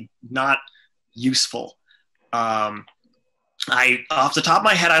really not useful. Off the top of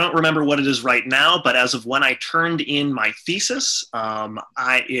my head, I don't remember what it is right now, but as of when I turned in my thesis,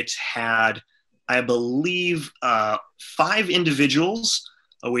 it had, I believe, 5 individuals,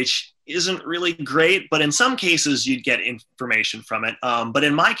 which isn't really great, but in some cases you'd get information from it. But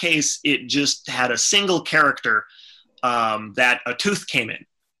in my case, it just had a single character that a tooth came in.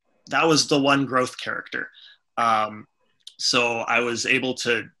 That was the one growth character. So I was able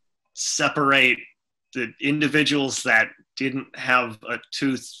to separate the individuals that didn't have a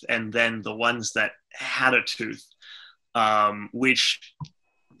tooth and then the ones that had a tooth, which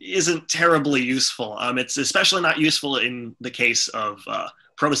isn't terribly useful. It's especially not useful in the case of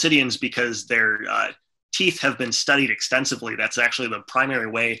proboscideans because their teeth have been studied extensively. That's actually the primary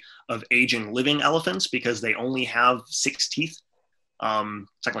way of aging living elephants because they only have 6 teeth.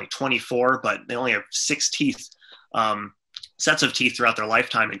 Technically 24, but they only have 6 teeth, sets of teeth throughout their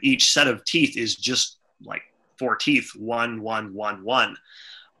lifetime, and each set of teeth is just like 4 teeth, 1, 1, 1, 1.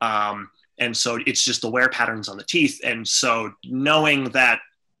 And so it's just the wear patterns on the teeth. And so knowing that,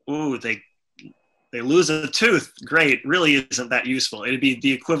 they lose a tooth, great, really isn't that useful. It'd be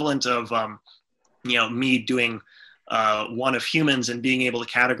the equivalent of, me doing one of humans and being able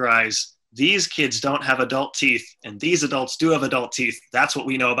to categorize these kids don't have adult teeth and these adults do have adult teeth. That's what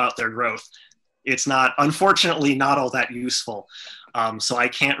we know about their growth. It's not, unfortunately, not all that useful. So I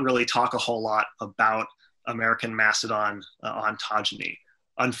can't really talk a whole lot about American mastodon ontogeny,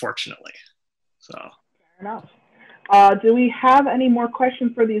 unfortunately. So. Fair enough. Do we have any more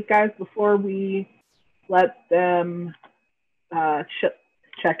questions for these guys before we let them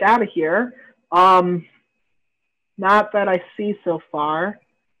check out of here? Not that I see so far.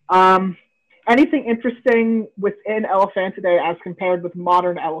 Anything interesting within Elephantidae as compared with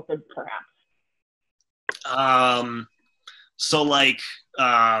modern elephants, perhaps? So like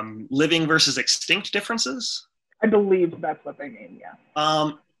living versus extinct differences? I believe that's what they mean, yeah.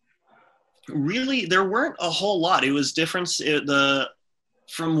 really, there weren't a whole lot. It was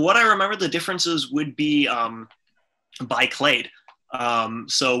from what I remember, the differences would be by clade.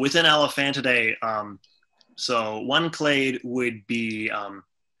 So within Elephantidae, so one clade would be,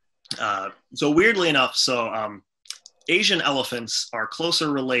 so weirdly enough, Asian elephants are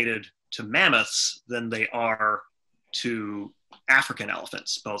closer related to mammoths than they are to African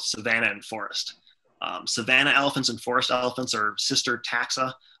elephants, both savanna and forest. Savanna elephants and forest elephants are sister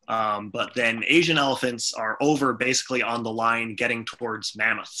taxa, but then Asian elephants are over basically on the line getting towards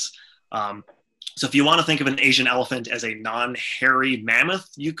mammoths. So if you want to think of an Asian elephant as a non-hairy mammoth,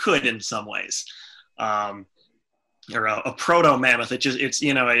 you could in some ways. Or a proto-mammoth.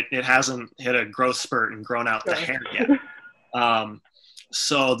 It hasn't hit a growth spurt and grown out the hair yet.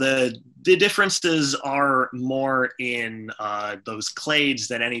 So the differences are more in those clades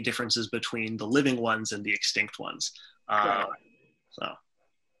than any differences between the living ones and the extinct ones. All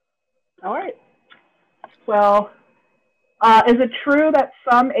right. Well, is it true that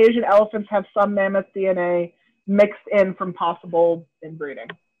some Asian elephants have some mammoth DNA mixed in from possible inbreeding?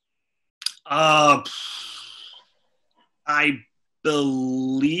 I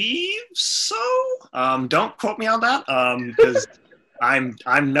believe so. Don't quote me on that, because I'm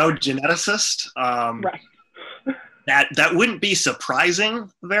no geneticist. Right. That wouldn't be surprising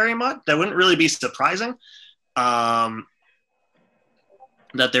very much. That wouldn't really be surprising. That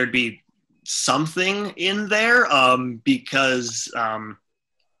there'd be something in there, because I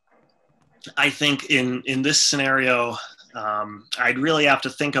think in this scenario, I'd really have to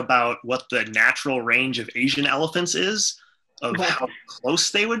think about what the natural range of Asian elephants is, of how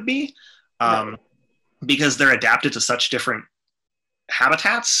close they would be, because they're adapted to such different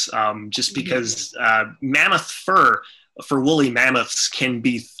habitats. Just because mammoth fur for woolly mammoths can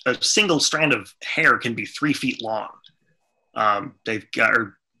be, a single strand of hair can be 3 feet long. It's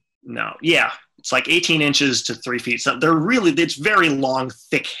like 18 inches to 3 feet. So it's very long,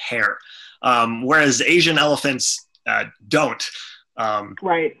 thick hair. Whereas Asian elephants don't.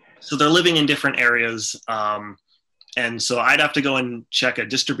 Right. So they're living in different areas. And so I'd have to go and check a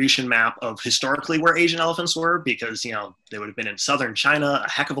distribution map of historically where Asian elephants were, because, they would have been in southern China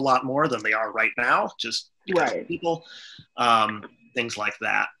a heck of a lot more than they are right now, just because of people, things like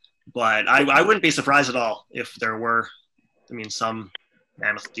that. But I wouldn't be surprised at all if there were, some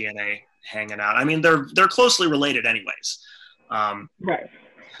mammoth DNA hanging out. They're closely related anyways. Right.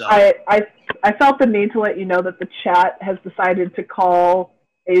 So. I felt the need to let you know that the chat has decided to call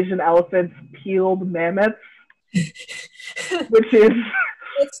Asian elephants peeled mammoths, which is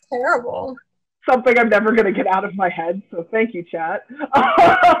it's terrible. Something I'm never going to get out of my head. So thank you, chat.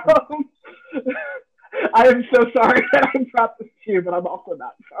 I am so sorry that I brought this to you, but I'm also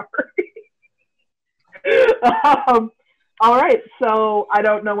not sorry. All right. So I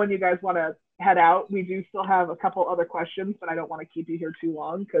don't know when you guys want to head out. We do still have a couple other questions, but I don't want to keep you here too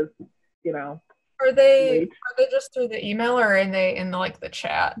long because, Are they just through the email, or are they in the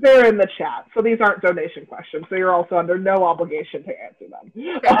chat? They're in the chat. So these aren't donation questions. So you're also under no obligation to answer them.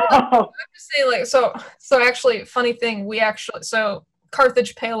 Okay, I have to say, so actually, funny thing, so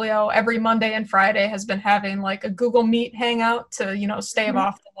Carthage Paleo every Monday and Friday has been having a Google Meet hangout to, stave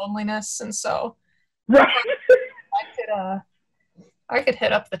off the loneliness. And so right. I could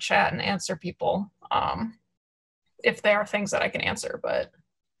hit up the chat and answer people if there are things that I can answer, but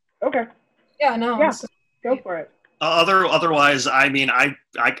okay. Yeah, no. Yeah, go for it. Otherwise,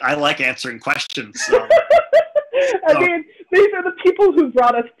 I like answering questions. So. These are the people who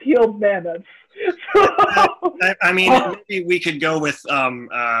brought us peeled mammoths. Maybe we could go with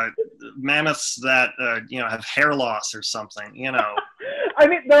mammoths that have hair loss or something.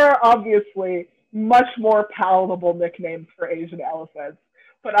 There are obviously much more palatable nicknames for Asian elephants,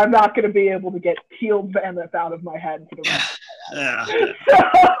 but I'm not going to be able to get peeled mammoth out of my head for the rest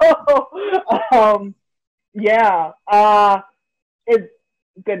of my life.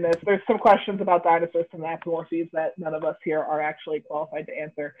 Goodness, there's some questions about dinosaurs and anthropomorphies that none of us here are actually qualified to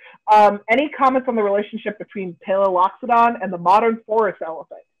answer. Any comments on the relationship between Paleoloxodon and the modern forest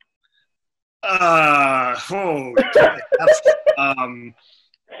elephant?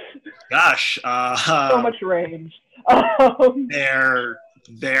 So much range.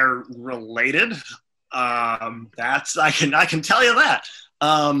 They're related. I can tell you that.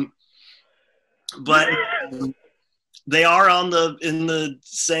 But they are in the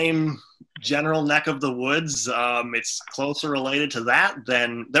same general neck of the woods. It's closer related to that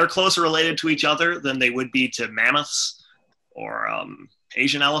than they're closer related to each other than they would be to mammoths or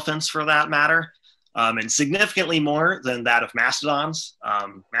Asian elephants for that matter. And significantly more than that of mastodons.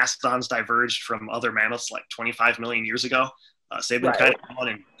 Mastodons diverged from other mammoths 25 million years ago. So they've been kind of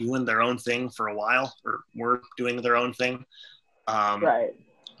going and doing their own thing for a while, or were doing their own thing. Right.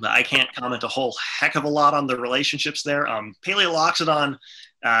 But I can't comment a whole heck of a lot on the relationships there. Paleoloxodon,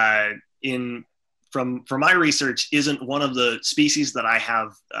 from my research, isn't one of the species that I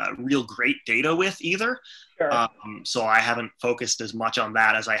have real great data with either. Sure. So I haven't focused as much on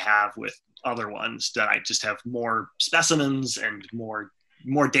that as I have with other ones that I just have more specimens and more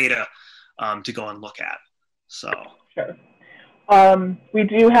data to go and look at. So. Sure. We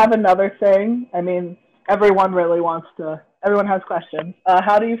do have another thing. I mean, everyone has questions.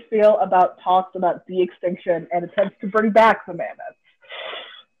 How do you feel about talks about de-extinction and attempts to bring back the mammoths?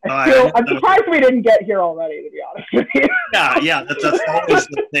 I'm surprised we didn't get here already, to be honest with you. Yeah, that's always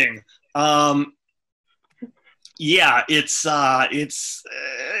the thing. Yeah, it's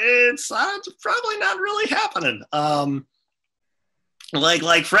probably not really happening.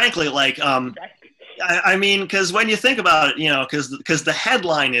 Frankly, I mean, because when you think about it, because the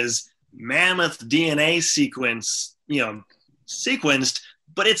headline is mammoth DNA sequence, sequenced,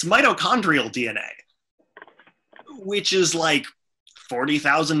 but it's mitochondrial DNA, which is like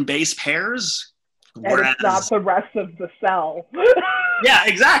 40,000 base pairs. And it's not the rest of the cell. Yeah,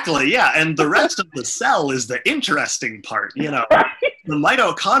 exactly. Yeah, and the rest of the cell is the interesting part. Right. The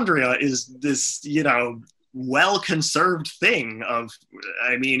mitochondria is this, well-conserved thing of,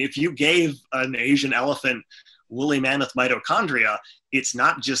 I mean, if you gave an Asian elephant woolly mammoth mitochondria, it's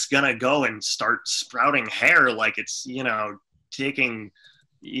not just gonna go and start sprouting hair like it's, taking,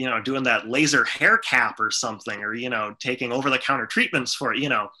 doing that laser hair cap or something, or, taking over-the-counter treatments for it,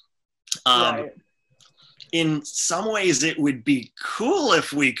 Right. In some ways it would be cool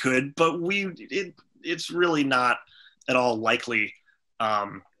if we could, but it's really not at all likely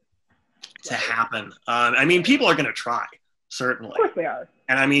to happen. I mean, people are going to try, certainly. Of course they are.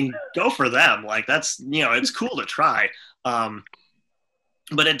 And I mean, go for them. Like, that's, it's cool to try.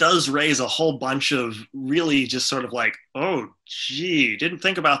 But it does raise a whole bunch of really just sort of like, oh, gee, didn't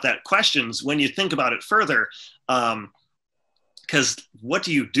think about that questions when you think about it further. Because what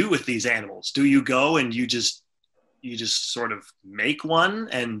do you do with these animals? Do you go and you just sort of make one,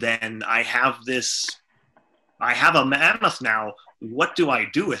 and then I have a mammoth now. What do I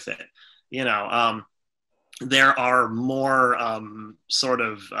do with it? There are more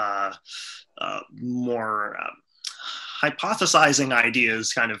more hypothesizing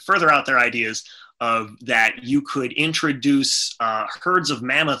ideas, kind of further out there ideas of that you could introduce herds of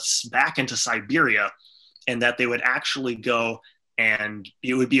mammoths back into Siberia, and that they would actually go, and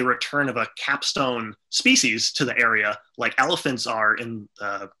it would be a return of a capstone species to the area, like elephants are in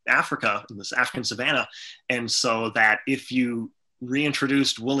Africa, in this African savanna. And so that if you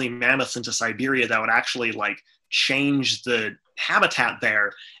reintroduced woolly mammoths into Siberia, that would actually like change the habitat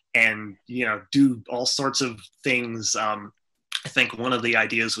there and, do all sorts of things. I think one of the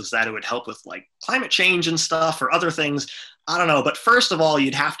ideas was that it would help with like climate change and stuff, or other things. I don't know. But first of all,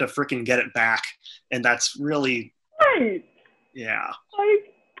 you'd have to freaking get it back. And that's really, right. Yeah.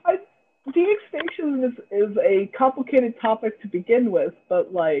 De-extinction is a complicated topic to begin with,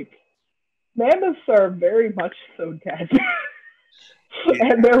 but like, mammoths are very much so dead.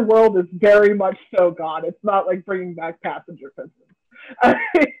 Yeah. And their world is very much so gone. It's not like bringing back passenger pigeons.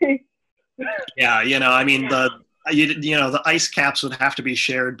 Yeah, I mean, the ice caps would have to be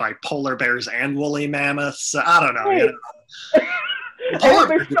shared by polar bears and woolly mammoths. I don't know. Right.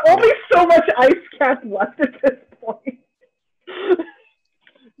 There's only so much ice cap left at this point.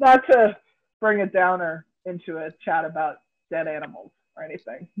 Not to bring a downer into a chat about dead animals or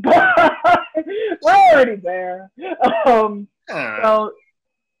anything, but we're already there. So,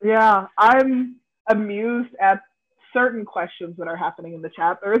 yeah, I'm amused at certain questions that are happening in the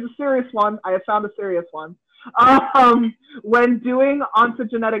chat. There is a serious one. I have found a serious one. When doing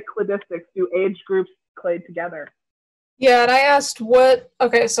ontogenetic cladistics, do age groups clade together? Yeah, and I asked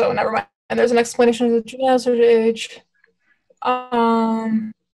okay, so never mind. And there's an explanation of the genetics of age.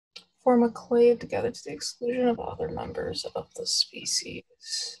 Form a clade together to the exclusion of other members of the species.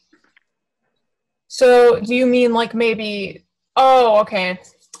 So do you mean like maybe, oh, okay.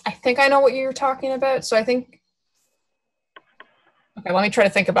 I think I know what you're talking about. So I think, okay, let me try to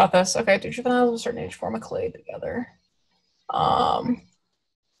think about this. Okay, do juveniles of a certain age form a clade together? No,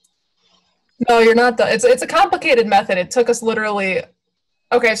 you're not done. It's a complicated method. It took us literally,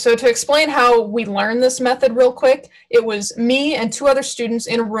 okay, so to explain how we learned this method real quick, it was me and 2 other students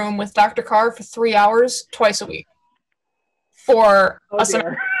in a room with Dr. Carr for 3 hours, twice a week. For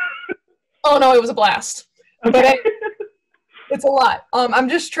oh no, it was a blast. Okay. But it's a lot. I'm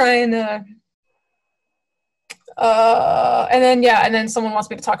just trying to, And then someone wants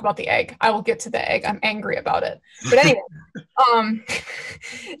me to talk about the egg. I will get to the egg. I'm angry about it. But anyway,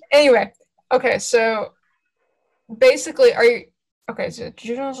 anyway, okay, so basically, so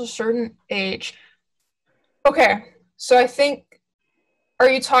juveniles a certain age. Okay, so I think, are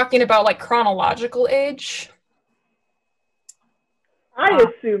you talking about like chronological age? I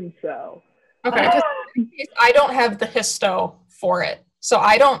assume so. Okay, because I don't have the histo for it. So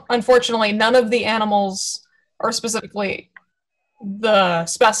I don't, unfortunately, none of the animals, or specifically the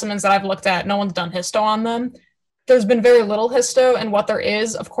specimens that I've looked at, no one's done histo on them. There's been very little histo, and what there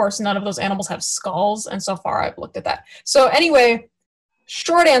is, of course, none of those animals have skulls, and so far I've looked at that. So anyway,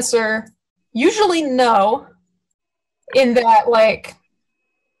 short answer, usually no, in that, like,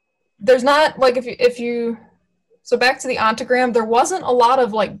 there's not, like, so back to the ontogram, there wasn't a lot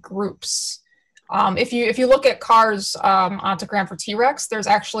of, like, groups. If you look at Carr's ontogram for T-Rex, there's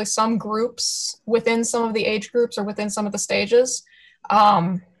actually some groups within some of the age groups or within some of the stages.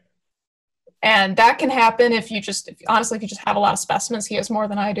 And that can happen if you just have a lot of specimens. He has more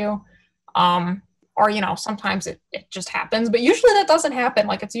than I do. Or, sometimes it just happens, but usually that doesn't happen.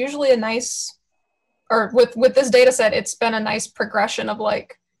 Like, it's usually a nice, or with this data set, it's been a nice progression of,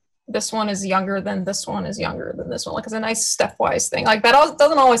 like, this one is younger than this one is younger than this one. Like, it's a nice stepwise thing. Like, that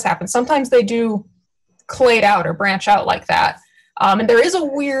doesn't always happen. Sometimes they do clade out or branch out like that. And there is a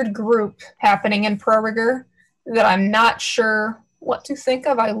weird group happening in Proriger that I'm not sure what to think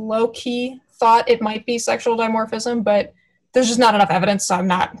of. I low-key thought it might be sexual dimorphism, but there's just not enough evidence, so I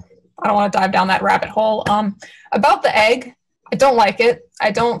don't want to dive down that rabbit hole. About the egg, I don't like it.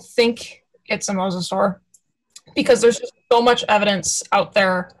 I don't think it's a mosasaur because there's just so much evidence out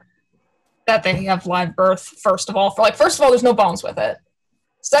there that they have live birth, first of all, there's no bones with it.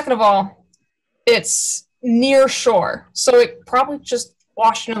 Second of all, it's near shore, so it probably just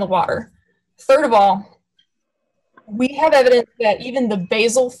washed into the water. Third of all, we have evidence that even the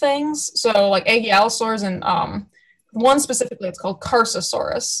basal things, so like Aegialosaurs and one specifically, it's called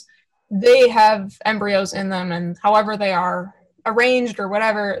Carsosaurus, they have embryos in them, and however they are arranged or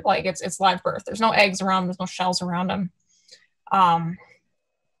whatever, like it's live birth. There's no eggs around, there's no shells around them.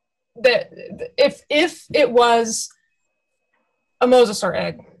 If it was a mosasaur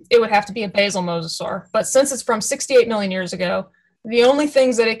egg, it would have to be a basal mosasaur. But since it's from 68 million years ago, the only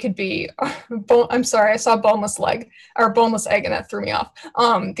things that it could be, I'm sorry, I saw boneless egg, and that threw me off.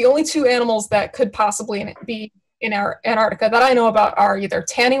 The only two animals that could possibly be in Antarctica that I know about are either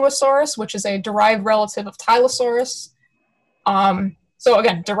Tannuosaurus, which is a derived relative of Tylosaurus. So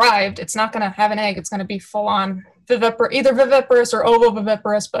again, derived, it's not going to have an egg, it's going to be full-on either viviparous or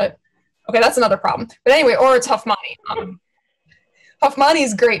ovoviviparous, but okay, that's another problem. But anyway, or it's Huffmani. Huffmani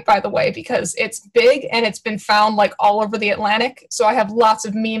is great, by the way, because it's big and it's been found like all over the Atlantic. So I have lots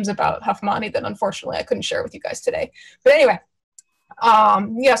of memes about Huffmani that unfortunately I couldn't share with you guys today. But anyway,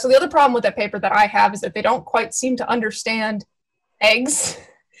 so the other problem with that paper that I have is that they don't quite seem to understand eggs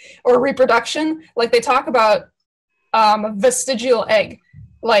or reproduction. Like, they talk about a vestigial egg.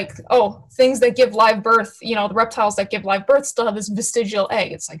 Like, oh, things that give live birth, the reptiles that give live birth still have this vestigial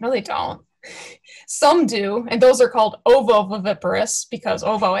egg. It's like, no, they don't. Some do, and those are called ovoviviparous because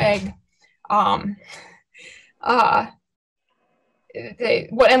ovo egg. What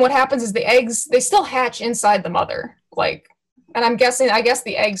happens is the eggs, they still hatch inside the mother. Like, and I guess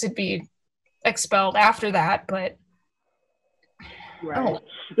the eggs would be expelled after that, but Right.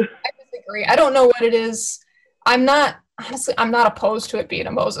 I disagree. I don't know what it is. I'm not opposed to it being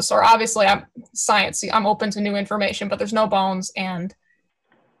a mosasaur. Obviously, I'm open to new information, but there's no bones, and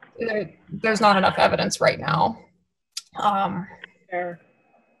there's not enough evidence right now. Fair.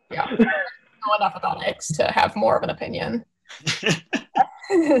 Yeah, I know enough about eggs to have more of an opinion.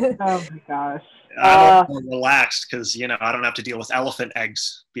 Oh my gosh. I'm more relaxed because I don't have to deal with elephant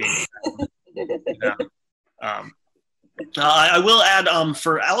eggs being. I will add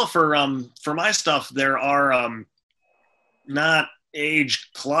for my stuff there are not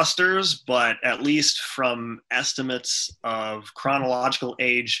age clusters, but at least from estimates of chronological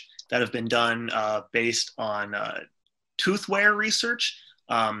age that have been done based on tooth wear research.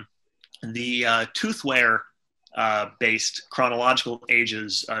 The tooth wear based chronological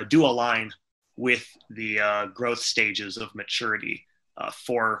ages do align with the growth stages of maturity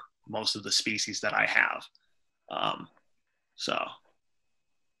for most of the species that I have.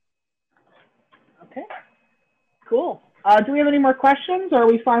 Okay, cool. Do we have any more questions, or are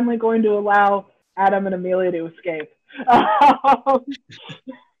we finally going to allow Adam and Amelia to escape?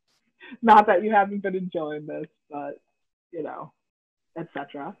 Not that you haven't been enjoying this, but,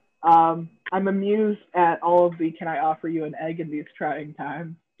 etc. I'm amused at all of the "can I offer you an egg" in these trying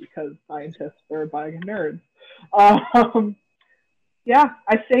times. because scientists are a bunch of nerds. Yeah,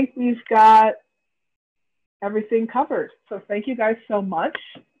 I think we've got everything covered. So thank you guys so much.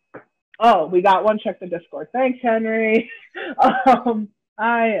 Oh, we got one. Check the Discord. Thanks, Henry. I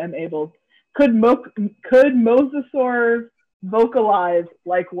am able. Could mosasaurs vocalize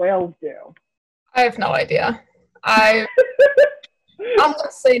like whales do? I have no idea. I'm gonna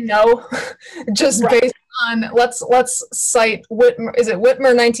say no, just Right. based on let's cite Whitmer. Is it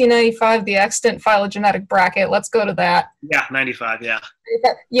Whitmer 1995, the extant phylogenetic bracket? Let's go to that. Yeah, 95. Yeah.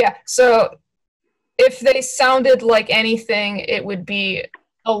 Yeah. So if they sounded like anything, it would be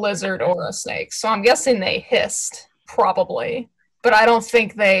a lizard or a snake. So I'm guessing they hissed, probably, but I don't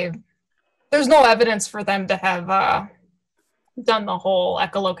think they. There's no evidence for them to have done the whole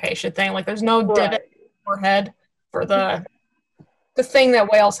echolocation thing. Like, there's no divot in the forehead for the thing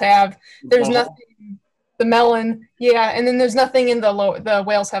that whales have. There's nothing. The melon, yeah, and then there's nothing in the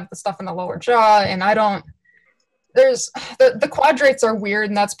whales have the stuff in the lower jaw, and I don't. There's the quadrates are weird,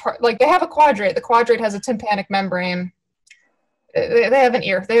 and that's part. Like, they have a quadrate. The quadrate has a tympanic membrane. They have an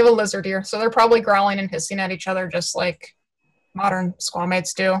ear. They have a lizard ear, so they're probably growling and hissing at each other, just like modern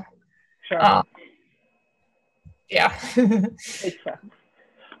squamates do. Sure. Yeah. Makes sense.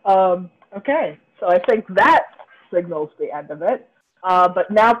 Okay, so I think that signals the end of it. But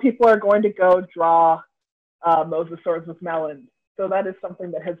now people are going to go draw mosasaurs with melons. So that is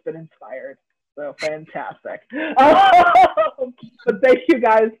something that has been inspired. So fantastic. But thank you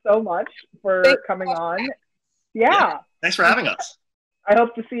guys so much for coming on. Yeah. Thanks for having us. I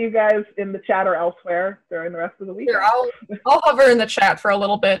hope to see you guys in the chat or elsewhere during the rest of the week. Sure, I'll hover in the chat for a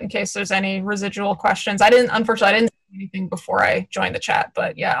little bit in case there's any residual questions. Unfortunately, I didn't see anything before I joined the chat,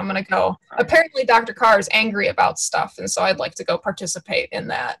 but yeah, I'm gonna go. Apparently, Dr. Carr is angry about stuff, and so I'd like to go participate in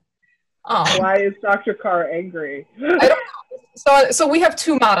that. Why is Dr. Carr angry? I don't know. So we have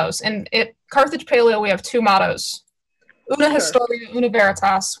two mottos, and at Carthage Paleo we have two mottos. Una Historia, Una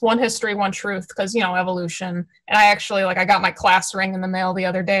Veritas, one history, one truth, because, evolution. And I actually, I got my class ring in the mail the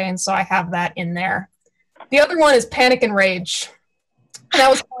other day, and so I have that in there. The other one is Panic and Rage. And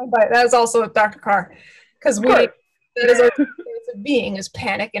that was also with Dr. Carr, because that is our states of being, is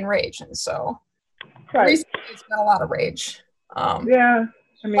panic and rage. And so recently it's been a lot of rage. Yeah,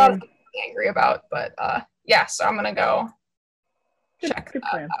 a lot of things to be angry about, but yeah, so I'm going to go check good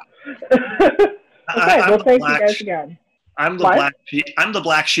that out. Okay, well, thank you guys again. I'm the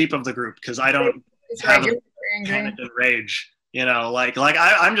black sheep of the group because I don't have a panic and rage.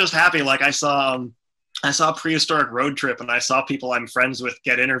 I'm just happy. Like, I saw Prehistoric Road Trip, and I saw people I'm friends with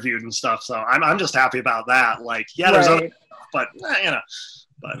get interviewed and stuff. So I'm just happy about that. Like, yeah, there's other stuff, but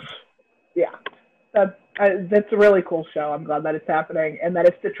yeah, that's a really cool show. I'm glad that it's happening and that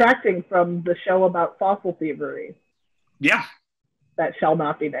it's detracting from the show about fossil thievery. Yeah, that shall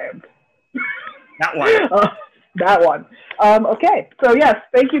not be named. That one. That one. Okay, so yes,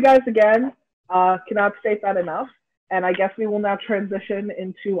 thank you guys again. Cannot state that enough. And I guess we will now transition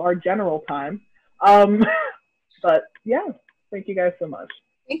into our general time. But yeah, thank you guys so much.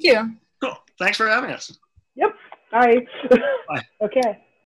 Thank you. Cool. Thanks for having us. Yep. Bye. Bye. Okay.